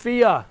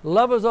Sophia,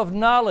 lovers of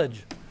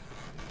knowledge.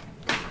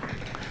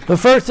 The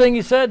first thing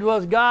he said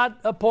was, God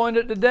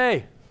appointed the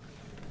day.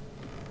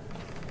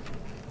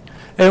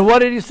 And what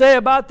did he say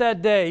about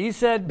that day? He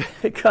said,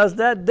 because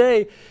that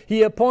day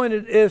he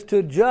appointed is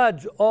to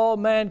judge all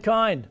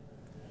mankind.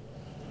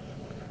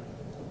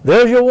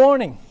 There's your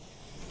warning.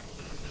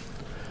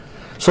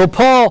 So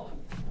Paul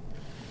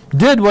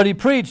did what he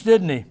preached,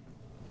 didn't he?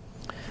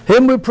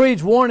 Him we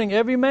preach, warning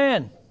every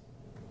man,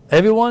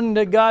 everyone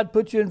that God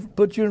put you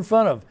in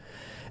front of.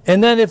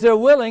 And then if they're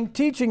willing,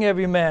 teaching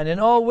every man in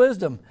all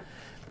wisdom,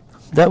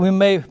 that we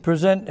may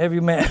present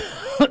every man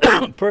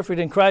perfect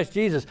in Christ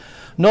Jesus.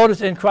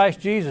 Notice in Christ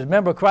Jesus.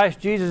 Remember, Christ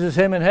Jesus is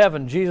him in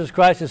heaven. Jesus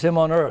Christ is him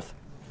on earth.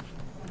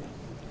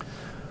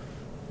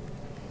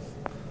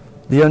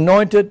 The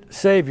anointed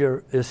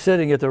Savior is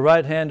sitting at the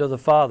right hand of the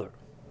Father.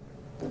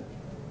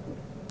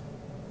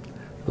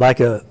 Like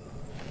an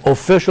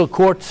official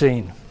court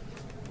scene.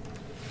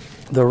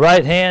 The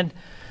right hand,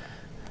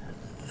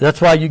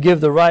 that's why you give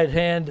the right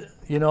hand,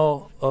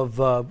 of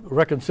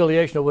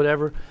reconciliation or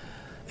whatever.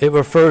 It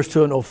refers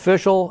to an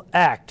official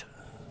act.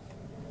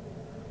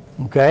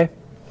 Okay?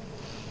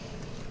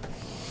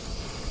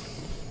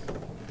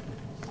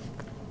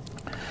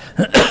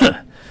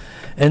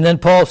 And then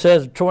Paul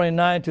says,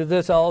 29, to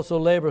this I also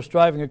labor,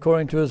 striving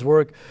according to his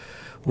work,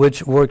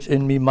 which works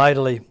in me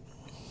mightily.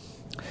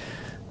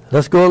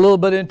 Let's go a little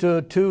bit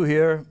into 2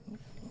 here.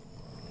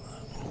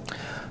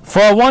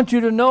 For I want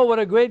you to know what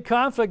a great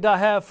conflict I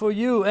have for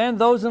you and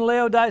those in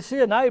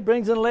Laodicea. Now he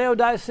brings in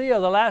Laodicea,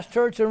 the last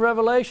church in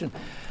Revelation.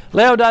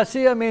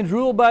 Laodicea means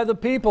ruled by the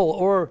people,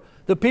 or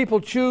the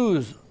people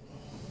choose.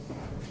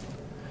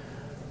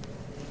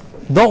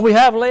 Don't we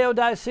have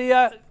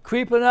Laodicea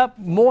creeping up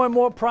more and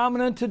more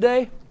prominent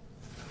today?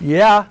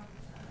 Yeah.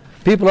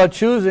 People are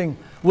choosing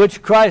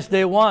which Christ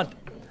they want.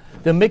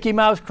 The Mickey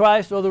Mouse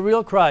Christ or the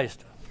real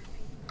Christ.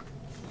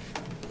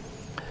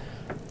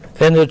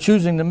 And they're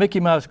choosing the Mickey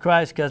Mouse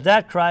Christ because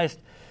that Christ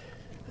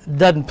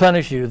doesn't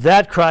punish you.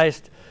 That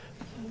Christ,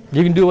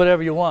 you can do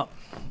whatever you want.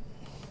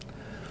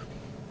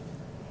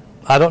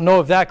 I don't know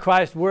if that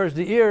Christ wears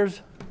the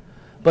ears,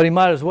 but he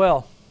might as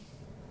well.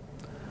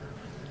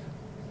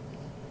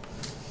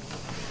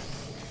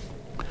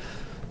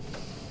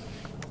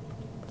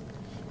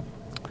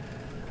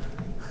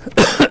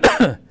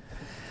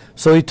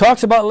 So he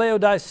talks about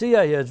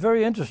Laodicea here. It's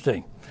very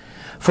interesting.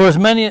 For as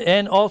many,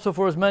 and also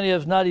for as many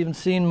as have not even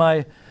seen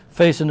my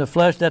face in the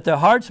flesh, that their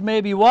hearts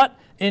may be what?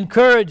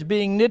 Encouraged,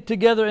 being knit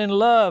together in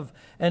love,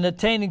 and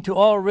attaining to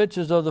all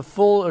riches of the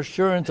full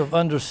assurance of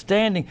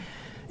understanding.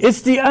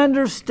 It's the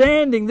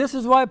understanding. This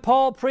is why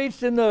Paul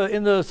preached in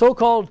the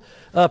so-called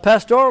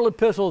pastoral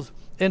epistles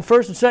in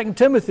 1 and 2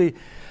 Timothy.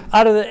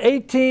 Out of the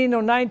 18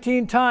 or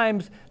 19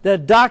 times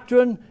that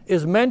doctrine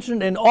is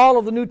mentioned in all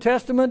of the New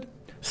Testament,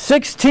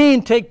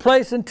 16 take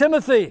place in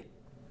Timothy.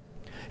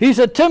 He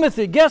said,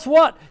 Timothy, guess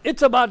what?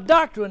 It's about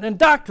doctrine and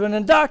doctrine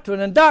and doctrine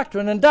and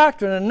doctrine and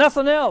doctrine and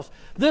nothing else.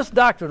 This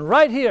doctrine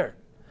right here,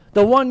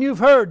 the one you've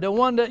heard, the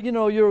one that, you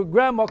know, your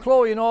grandma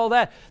Chloe and all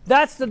that,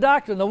 that's the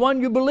doctrine. The one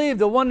you believe,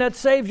 the one that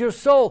saves your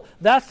soul,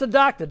 that's the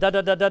doctrine. Da,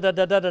 da, da, da, da,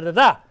 da, da, da,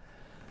 da.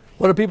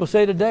 What do people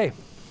say today?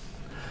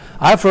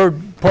 I've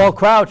heard Paul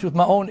Crouch with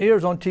my own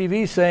ears on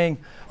TV saying,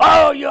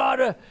 oh, you ought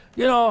to,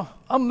 you know,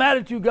 I'm mad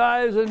at you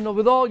guys and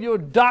with all your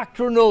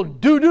doctrinal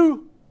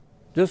doo-doo.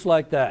 Just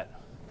like that.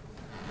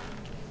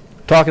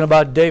 Talking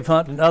about Dave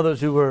Hunt and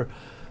others who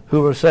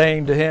were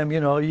saying to him,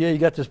 you know, yeah, you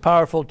got this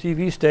powerful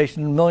TV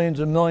station, millions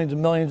and millions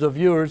and millions of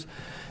viewers,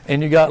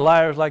 and you got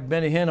liars like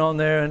Benny Hinn on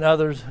there and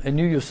others, and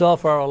you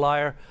yourself are a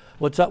liar.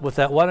 What's up with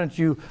that? Why don't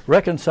you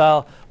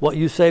reconcile what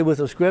you say with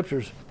the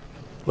scriptures?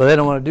 Well, they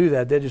don't want to do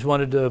that. They just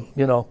wanted to,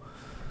 you know,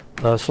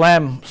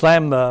 slam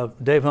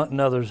Dave Hunt and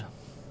others.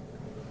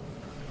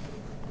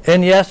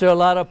 And yes, there are a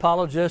lot of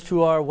apologists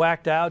who are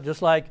whacked out,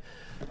 just like,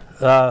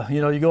 you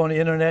know, you go on the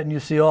internet and you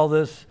see all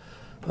this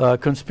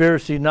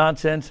conspiracy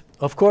nonsense.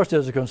 Of course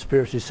there's a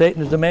conspiracy.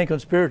 Satan is the main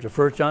conspirator,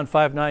 1 John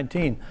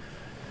 5:19.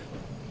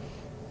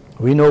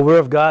 We know we're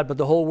of God, but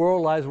the whole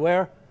world lies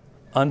where?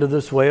 Under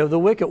the sway of the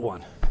wicked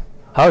one.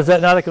 How is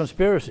that not a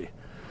conspiracy?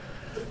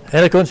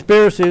 And a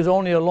conspiracy is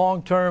only a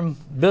long-term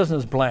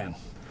business plan.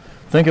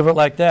 Think of it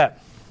like that.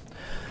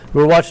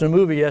 We were watching a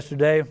movie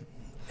yesterday,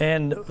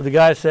 and the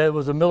guy said it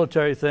was a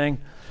military thing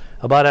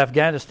about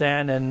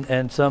Afghanistan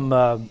and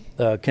some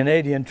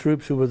Canadian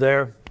troops who were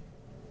there.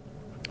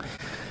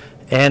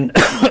 And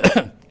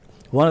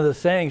one of the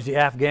sayings the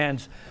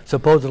Afghans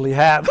supposedly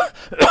have,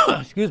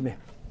 excuse me,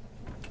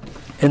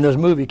 in this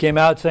movie came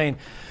out saying,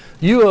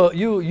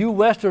 you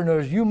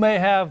Westerners, you may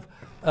have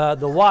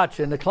the watch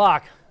and the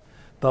clock,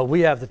 but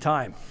we have the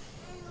time.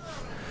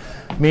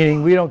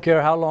 Meaning we don't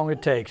care how long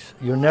it takes.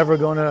 You're never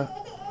going to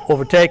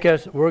overtake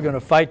us. We're going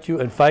to fight you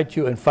and fight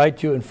you and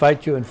fight you and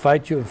fight you and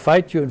fight you and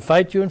fight you and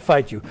fight you and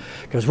fight you.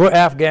 Because we're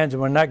Afghans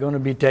and we're not going to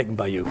be taken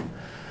by you.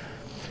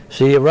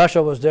 See,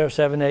 Russia was there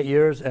 7-8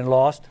 years and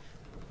lost.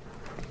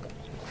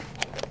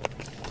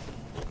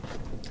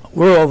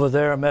 We're over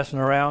there messing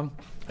around.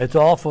 It's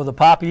all for the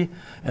poppy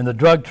and the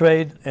drug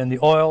trade and the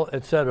oil,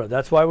 etc.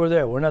 That's why we're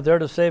there. We're not there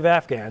to save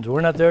Afghans.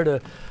 We're not there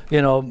to,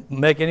 you know,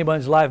 make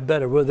anybody's life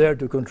better. We're there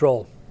to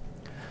control.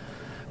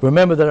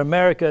 Remember that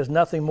America is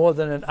nothing more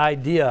than an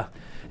idea.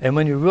 And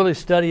when you really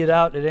study it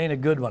out, it ain't a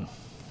good one.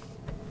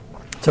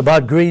 It's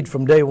about greed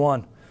from day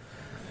one.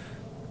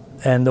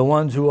 And the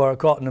ones who are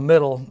caught in the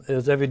middle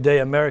is everyday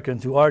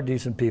Americans who are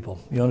decent people.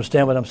 You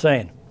understand what I'm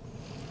saying?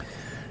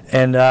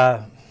 And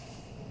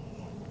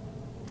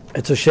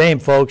it's a shame,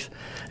 folks.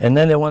 And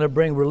then they want to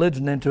bring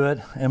religion into it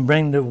and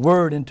bring the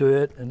word into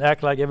it and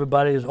act like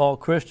everybody is all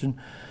Christian.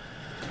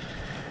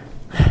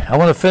 I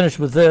want to finish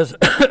with this.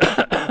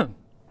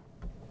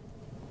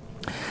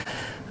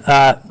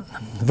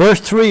 Verse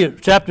 3,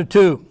 chapter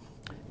 2.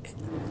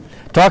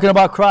 Talking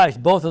about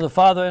Christ, both of the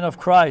Father and of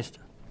Christ.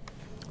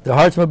 Their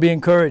hearts may be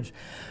encouraged.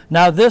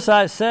 Now this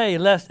I say,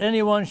 lest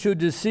anyone should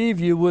deceive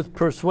you with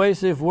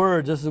persuasive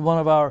words. This is one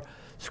of our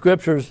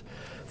scriptures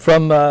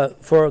from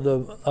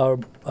for our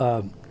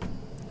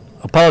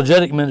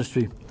apologetic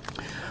ministry.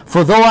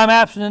 For though I'm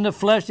absent in the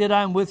flesh, yet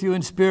I'm with you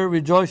in spirit,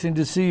 rejoicing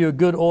to see your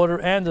good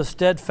order and the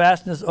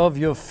steadfastness of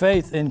your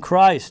faith in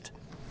Christ.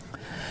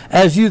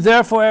 As you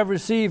therefore have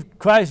received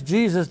Christ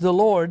Jesus the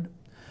Lord,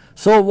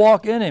 so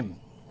walk in him.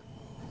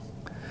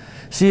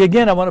 See,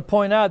 again, I want to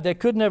point out they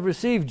couldn't have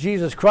received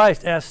Jesus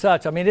Christ as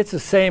such. I mean, it's the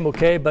same,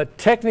 okay, but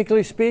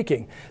technically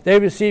speaking, they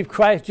received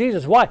Christ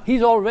Jesus. Why?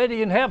 He's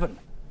already in heaven.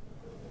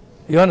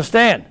 You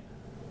understand?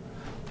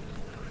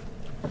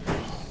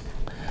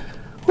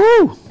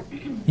 Woo!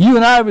 You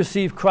and I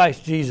receive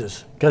Christ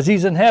Jesus because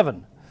he's in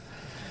heaven.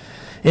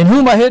 In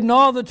whom are hidden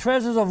all the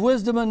treasures of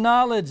wisdom and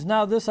knowledge.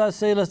 Now this I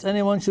say, lest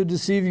anyone should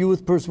deceive you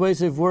with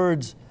persuasive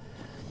words.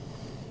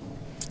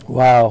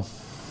 Wow.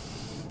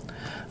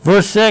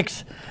 Verse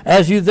 6.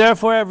 As you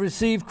therefore have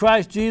received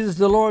Christ Jesus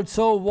the Lord,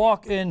 so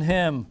walk in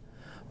him,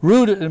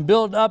 rooted and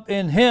built up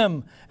in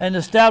him, and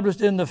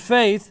established in the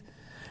faith,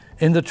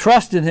 in the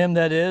trust in him,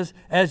 that is,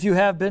 as you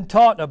have been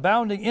taught,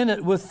 abounding in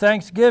it with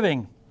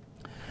thanksgiving.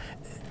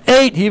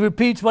 8, he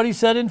repeats what he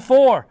said in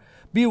 4.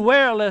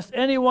 Beware lest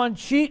anyone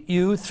cheat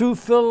you through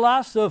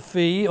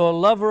philosophy or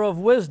lover of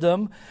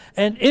wisdom,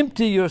 and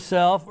empty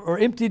yourself, or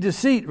empty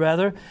deceit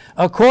rather,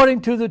 according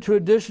to the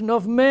tradition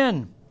of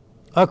men.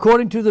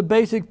 according to the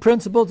basic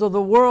principles of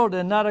the world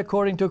and not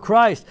according to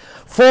Christ.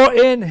 For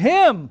in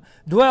him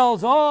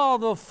dwells all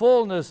the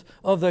fullness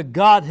of the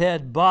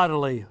Godhead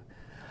bodily.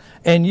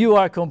 And you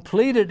are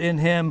completed in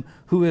him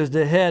who is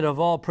the head of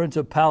all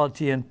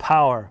principality and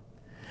power.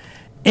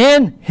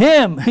 In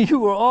him you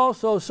were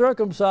also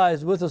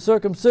circumcised with a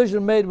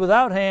circumcision made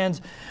without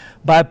hands,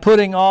 by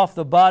putting off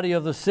the body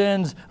of the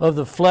sins of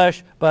the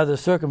flesh by the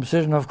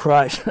circumcision of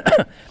Christ.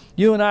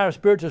 You and I are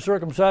spiritually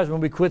circumcised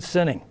when we quit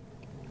sinning.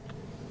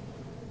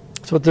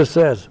 That's what this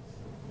says.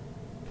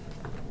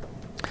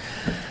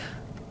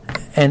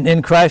 And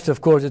in Christ, of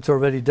course, it's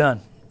already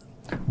done.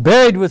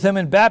 Buried with him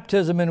in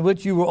baptism, in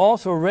which you were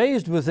also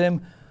raised with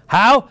him.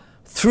 How?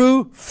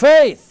 Through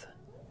faith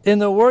in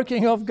the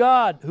working of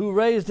God, who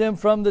raised him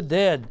from the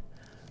dead.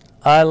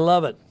 I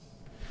love it.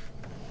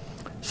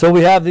 So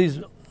we have these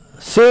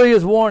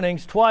serious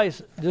warnings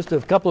twice, just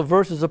a couple of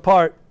verses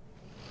apart.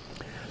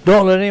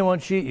 Don't let anyone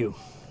cheat you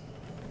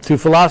through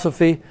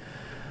philosophy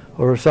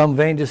or some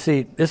vain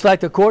deceit. It's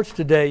like the courts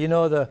today. You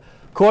know, the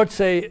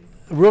courts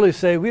really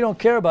say, we don't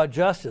care about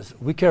justice,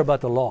 we care about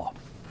the law.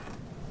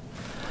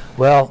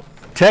 Well,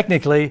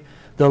 technically,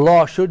 the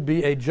law should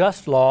be a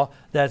just law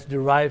that's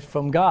derived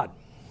from God,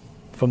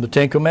 from the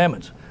Ten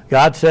Commandments.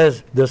 God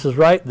says, this is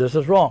right, this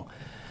is wrong.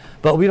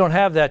 But we don't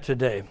have that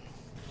today.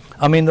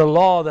 I mean, the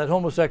law that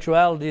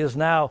homosexuality is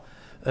now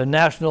a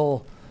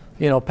national,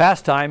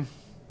 pastime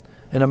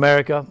in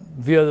America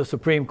via the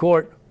Supreme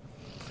Court.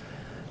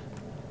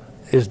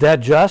 Is that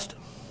just?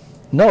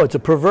 No, it's a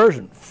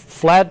perversion.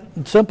 Flat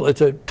and simple.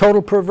 It's a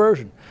total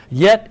perversion.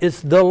 Yet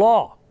it's the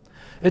law.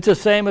 It's the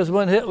same as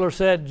when Hitler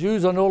said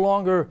Jews are no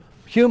longer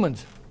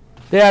humans.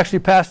 They actually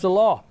passed a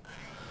law.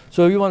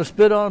 So if you want to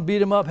spit on them, beat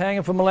them up, hang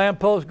them from a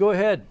lamppost, go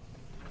ahead.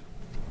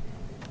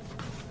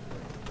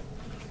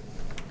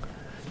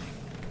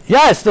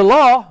 Yeah, it's the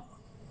law,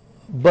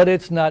 but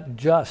it's not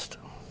just.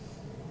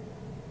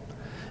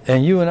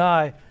 And you and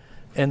I,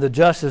 and the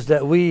justice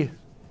that we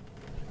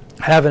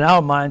have in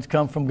our minds,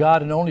 come from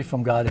God and only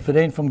from God. If it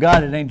ain't from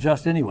God, it ain't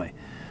just anyway.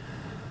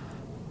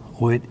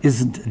 Or it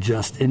isn't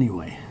just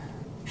anyway.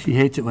 She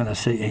hates it when I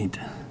say ain't.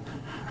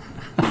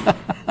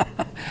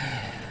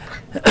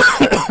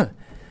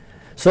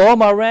 So all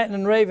my ranting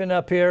and raving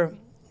up here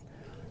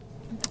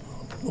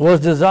was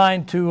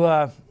designed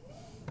to...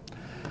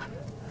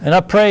 and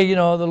I pray,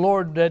 the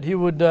Lord, that he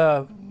would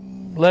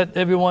let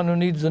everyone who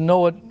needs to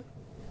know it,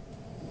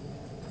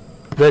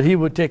 that he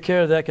would take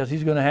care of that, because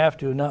he's going to have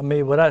to, not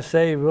me. What I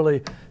say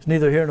really is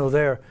neither here nor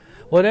there.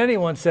 What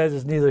anyone says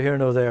is neither here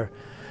nor there.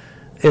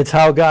 It's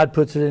how God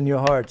puts it in your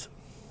hearts.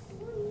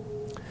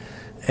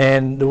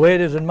 And the way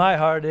it is in my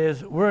heart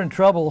is, we're in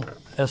trouble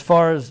as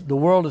far as the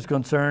world is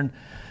concerned.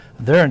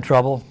 They're in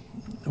trouble.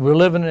 We're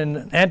living in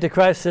an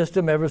Antichrist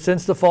system ever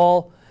since the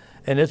fall.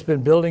 And it's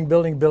been building,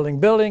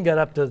 got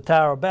up to the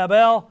Tower of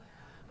Babel.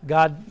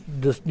 God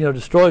just,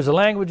 destroys the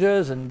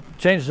languages and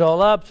changes it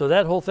all up. So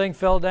that whole thing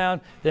fell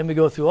down. Then we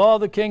go through all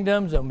the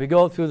kingdoms, and we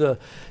go through the,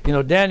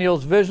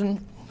 Daniel's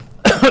vision,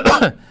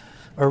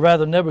 or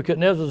rather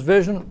Nebuchadnezzar's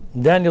vision,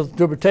 Daniel's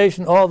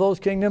interpretation, all those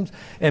kingdoms,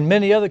 and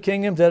many other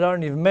kingdoms that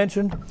aren't even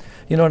mentioned.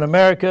 In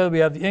America, we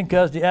have the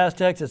Incas, the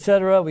Aztecs,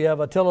 etc. We have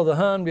Attila the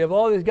Hun. We have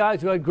all these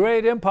guys who had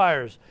great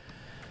empires.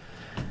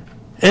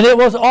 And it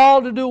was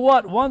all to do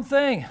what? One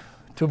thing.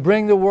 To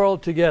bring the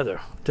world together,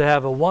 to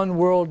have a one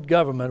world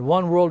government,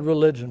 one world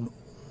religion,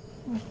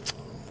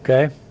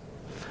 okay?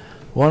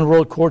 One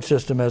world court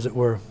system, as it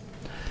were.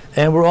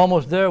 And we're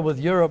almost there with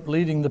Europe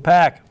leading the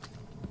pack.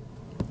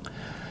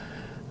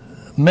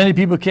 Many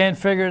people can't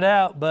figure it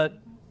out, but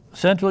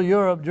Central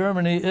Europe,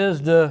 Germany,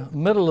 is the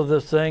middle of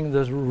this thing,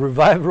 this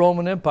revived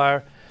Roman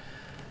Empire.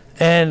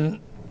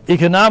 And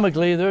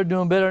economically, they're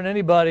doing better than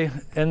anybody,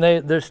 and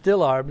they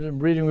still are. I'm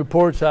reading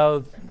reports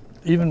how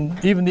even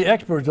the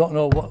experts don't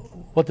know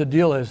what the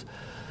deal is.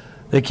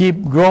 They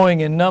keep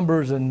growing in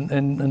numbers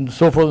and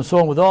so forth and so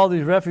on. With all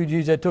these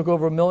refugees, they took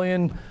over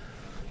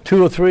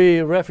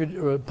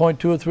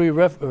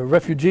 0.2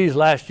 refugees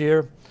last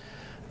year.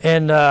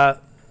 And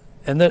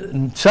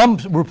some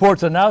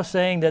reports are now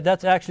saying that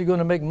that's actually going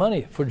to make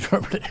money for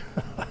Germany.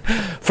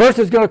 First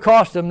it's going to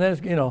cost them, then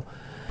it's,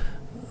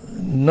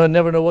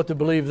 never know what to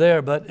believe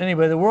there. But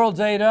anyway, the world's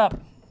ate up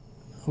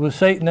with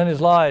Satan and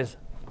his lies.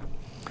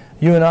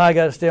 You and I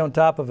got to stay on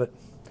top of it.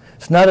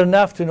 It's not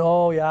enough to know,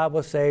 oh yeah, I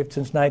was saved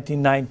since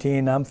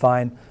 1919, I'm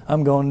fine,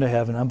 I'm going to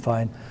heaven, I'm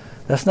fine.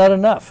 That's not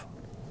enough.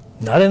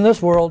 Not in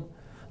this world,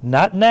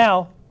 not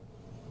now.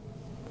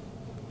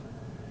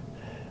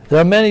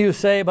 There are many who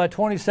say by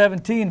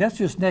 2017, that's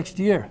just next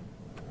year.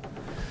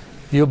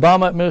 The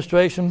Obama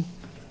administration,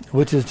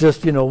 which is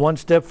just, one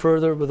step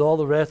further with all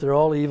the rest, they're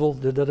all evil,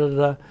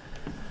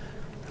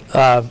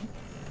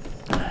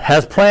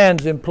 has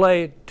plans in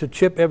play to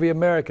chip every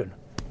American.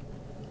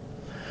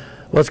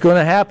 What's going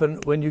to happen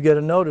when you get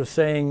a notice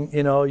saying,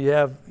 you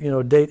have,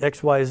 date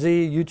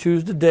XYZ, you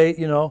choose the date,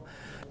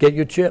 get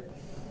your chip.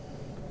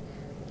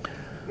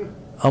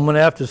 I'm going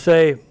to have to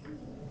say,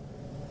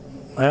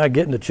 I'm not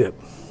getting the chip.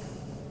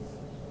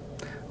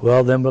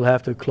 Well, then we'll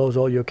have to close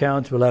all your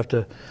accounts. We'll have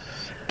to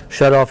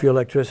shut off your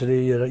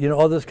electricity, you know,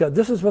 all this.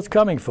 This is what's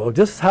coming, folks.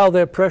 This is how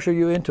they pressure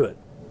you into it.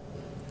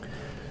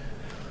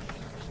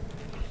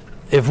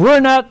 If we're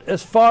not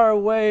as far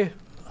away,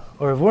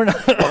 or if we're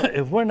not,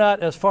 if we're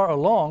not as far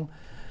along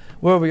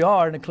where we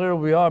are, and clearly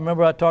we are.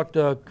 Remember, I talked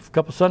a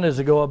couple Sundays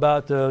ago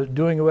about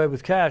doing away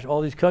with cash. All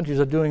these countries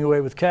are doing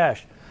away with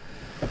cash.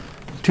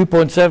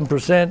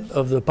 2.7%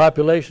 of the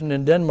population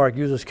in Denmark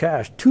uses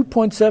cash.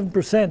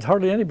 2.7% is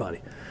hardly anybody.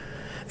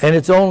 And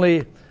it's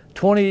only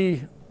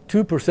 22%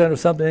 or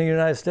something in the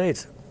United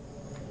States.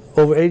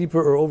 Over 80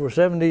 or over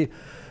 78,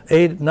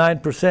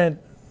 9%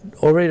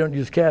 already don't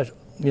use cash.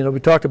 You know, we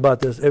talked about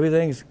this.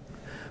 Everything's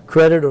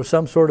credit or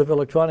some sort of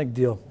electronic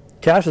deal.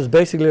 Cash is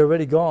basically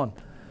already gone.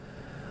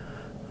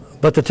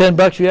 But the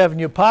 $10 you have in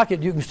your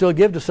pocket, you can still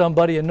give to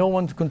somebody, and no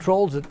one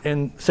controls it,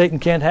 and Satan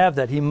can't have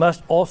that. He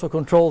must also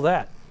control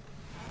that.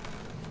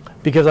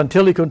 Because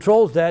until he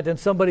controls that, then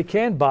somebody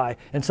can buy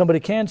and somebody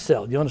can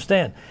sell. You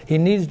understand? He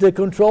needs to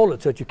control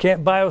it so that you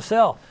can't buy or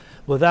sell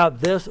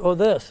without this or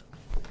this.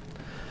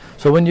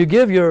 So when you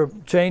give your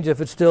change,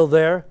 if it's still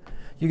there,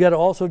 you got to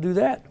also do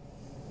that.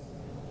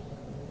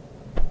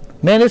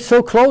 Man, it's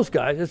so close,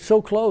 guys. It's so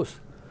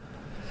close.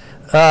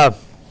 All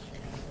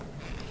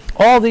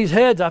these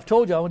heads, I've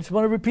told you, I just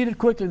want to repeat it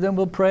quickly, then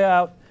we'll pray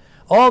out.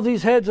 All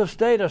these heads of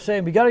state are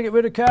saying, we got to get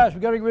rid of cash, we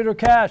got to get rid of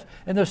cash.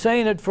 And they're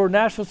saying it for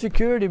national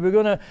security. We're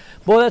going to,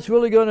 boy, that's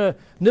really going to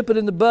nip it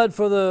in the bud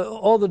for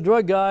all the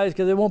drug guys,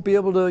 because they won't be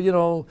able to, you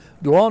know,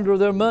 launder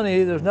their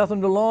money. There's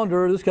nothing to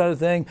launder, this kind of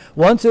thing.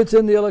 Once it's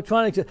in the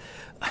electronics.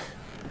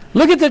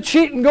 Look at the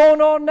cheating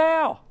going on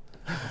now.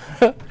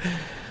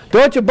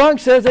 Deutsche Bank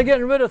says they're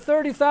getting rid of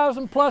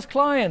 30,000 plus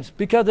clients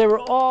because they were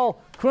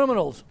all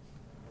criminals.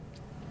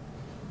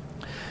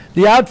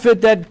 The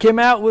outfit that came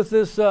out with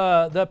this,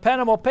 the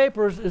Panama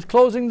Papers, is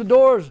closing the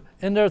doors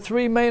in their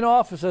 3 main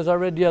offices, I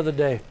read the other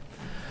day.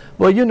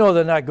 Well, you know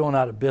they're not going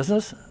out of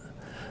business.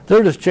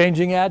 They're just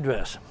changing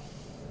address.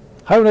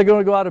 How are they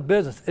going to go out of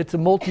business? It's a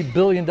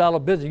multi-billion-dollar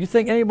business. You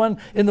think anyone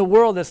in the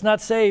world that's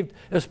not saved,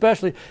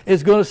 especially,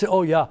 is going to say,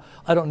 oh, yeah,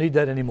 I don't need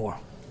that anymore.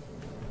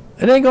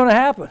 It ain't going to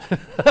happen.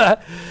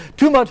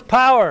 Too much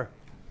power.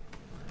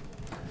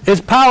 It's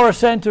power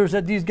centers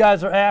that these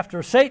guys are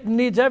after. Satan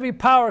needs every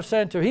power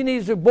center. He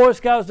needs the Boy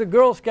Scouts, the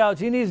Girl Scouts.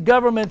 He needs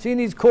governments. He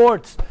needs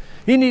courts.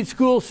 He needs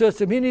school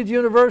system. He needs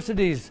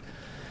universities.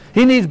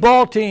 He needs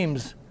ball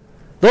teams.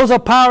 Those are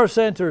power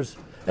centers.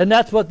 And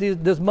that's what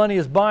this money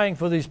is buying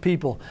for these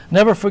people.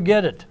 Never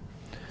forget it.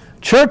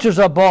 Churches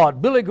are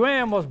bought. Billy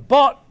Graham was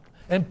bought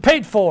and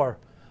paid for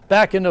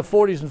back in the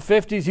 40s and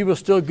 50s. He was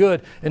still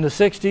good. In the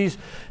 60s,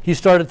 he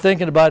started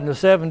thinking about it. In the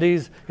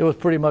 70s, it was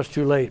pretty much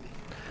too late.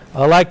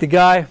 I like the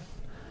guy.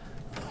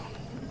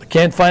 I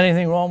can't find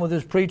anything wrong with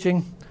his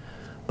preaching,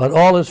 but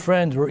all his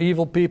friends were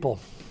evil people.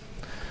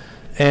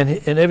 And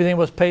everything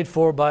was paid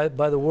for by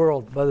the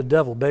world, by the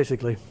devil,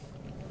 basically.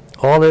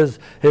 All his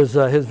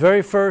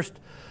very first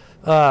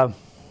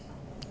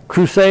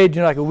crusade,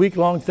 you know, like a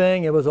week-long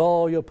thing, it was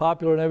all, you know,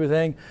 popular and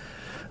everything,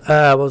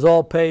 was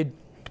all paid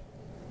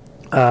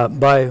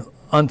by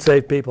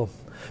unsaved people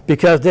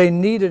because they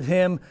needed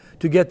him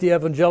to get the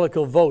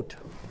evangelical vote.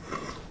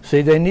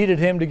 See, they needed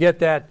him to get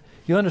that.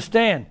 You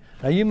understand?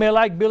 Now, you may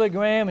like Billy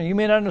Graham, and you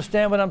may not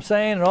understand what I'm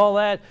saying and all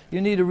that. You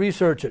need to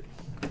research it.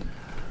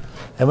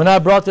 And when I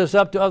brought this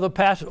up to other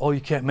pastors, oh, you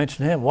can't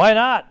mention him. Why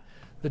not?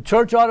 The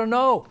church ought to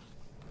know.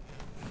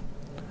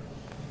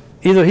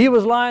 Either he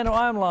was lying or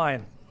I'm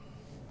lying.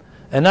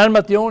 And I'm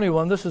not the only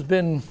one. This has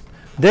been,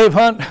 Dave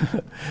Hunt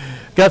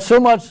got so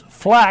much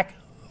flack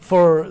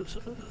for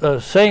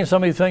saying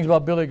some of these things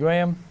about Billy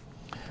Graham.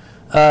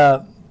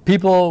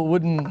 People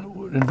wouldn't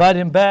invite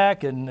him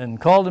back and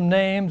called him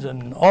names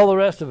and all the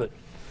rest of it.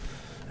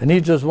 And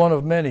he's just one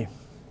of many.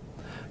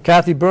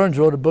 Kathy Burns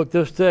wrote a book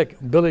this thick,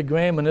 Billy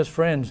Graham and His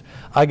Friends.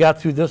 I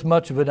got through this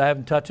much of it. I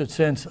haven't touched it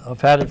since.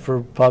 I've had it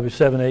for probably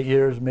 7, 8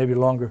 years, maybe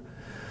longer.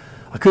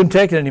 I couldn't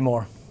take it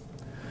anymore.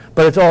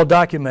 But it's all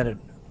documented.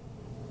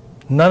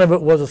 None of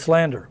it was a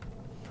slander.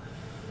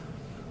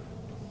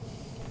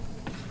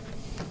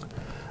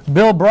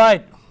 Bill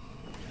Bright.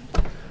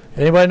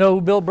 Anybody know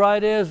who Bill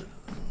Bright is?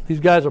 These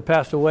guys are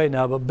passed away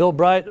now, but Bill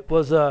Bright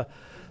was what's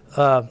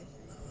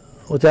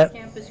that?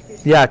 Campus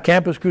Crusade. Yeah,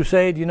 Campus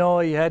Crusade. You know,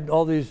 he had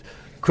all these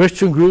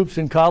Christian groups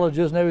in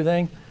colleges and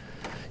everything.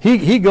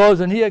 He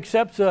goes and he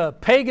accepts a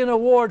pagan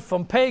award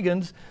from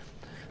pagans,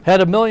 had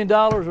 $1 million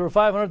or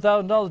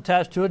 $500,000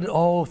 attached to it.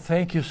 Oh,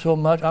 thank you so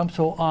much. I'm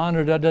so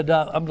honored. Da, da,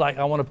 da. I'm like,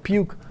 I want to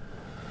puke.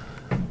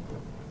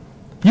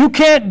 You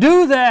can't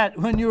do that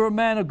when you're a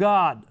man of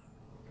God.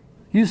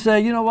 You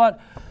say, you know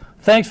what?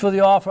 Thanks for the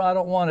offer. I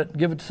don't want it.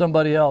 Give it to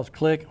somebody else.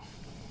 Click.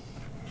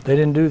 They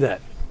didn't do that.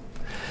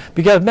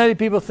 Because many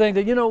people think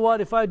that, you know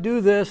what, if I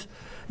do this,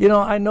 you know,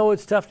 I know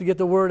it's tough to get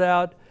the word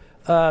out,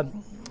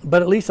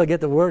 but at least I'll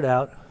get the word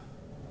out.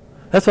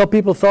 That's what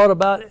people thought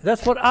about it.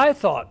 That's what I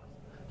thought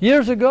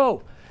years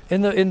ago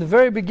in the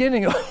very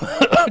beginning of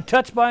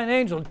Touched by an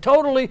Angel.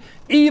 Totally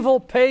evil,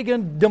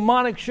 pagan,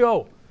 demonic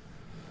show.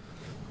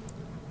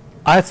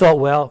 I thought,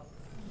 well,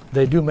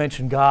 they do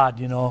mention God,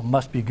 you know,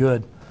 must be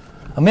good.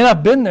 I mean,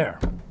 I've been there.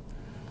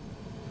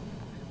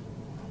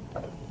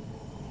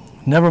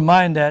 Never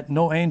mind that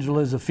no angel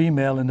is a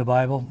female in the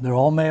Bible. They're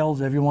all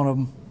males, every one of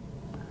them.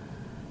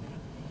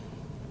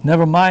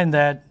 Never mind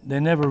that they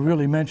never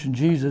really mention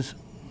Jesus.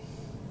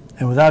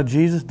 And without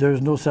Jesus,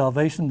 there's no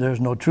salvation, there's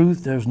no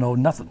truth, there's no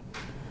nothing.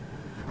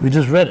 We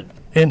just read it.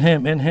 In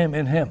Him, in Him,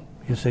 in Him,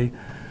 you see.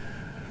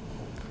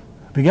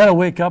 We got to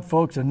wake up,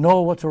 folks, and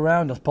know what's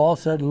around us. Paul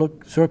said,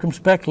 look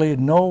circumspectly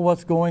and know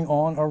what's going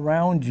on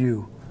around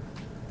you.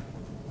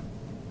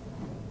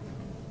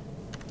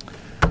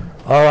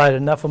 All right,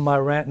 enough of my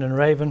ranting and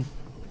raving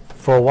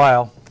for a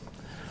while.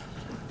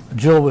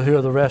 Jill will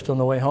hear the rest on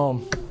the way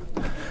home.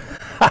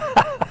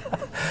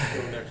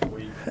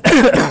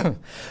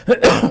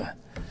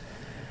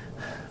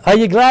 Are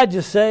you glad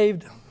you're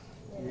saved?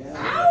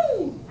 Yeah.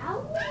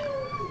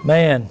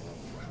 Man,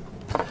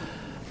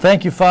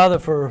 thank you, Father,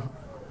 for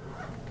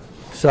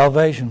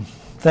salvation.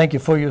 Thank you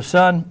for your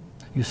Son.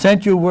 You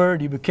sent your word.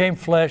 He became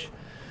flesh.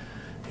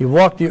 He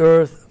walked the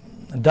earth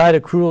and died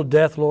a cruel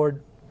death,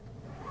 Lord.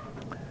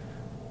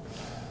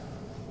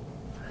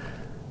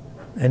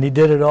 And He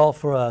did it all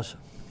for us.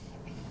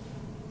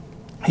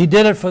 He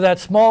did it for that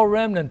small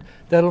remnant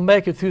that'll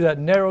make it through that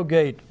narrow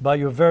gate by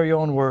your very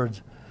own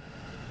words.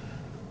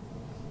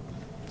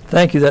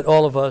 Thank you that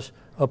all of us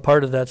are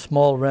part of that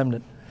small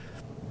remnant.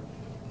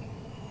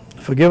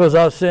 Forgive us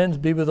our sins,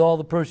 be with all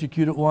the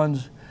persecuted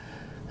ones,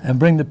 and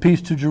bring the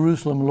peace to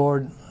Jerusalem,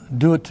 Lord.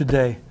 Do it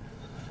today.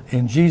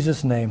 In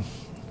Jesus' name.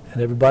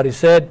 And everybody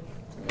said,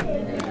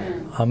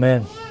 Amen.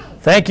 Amen.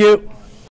 Thank you.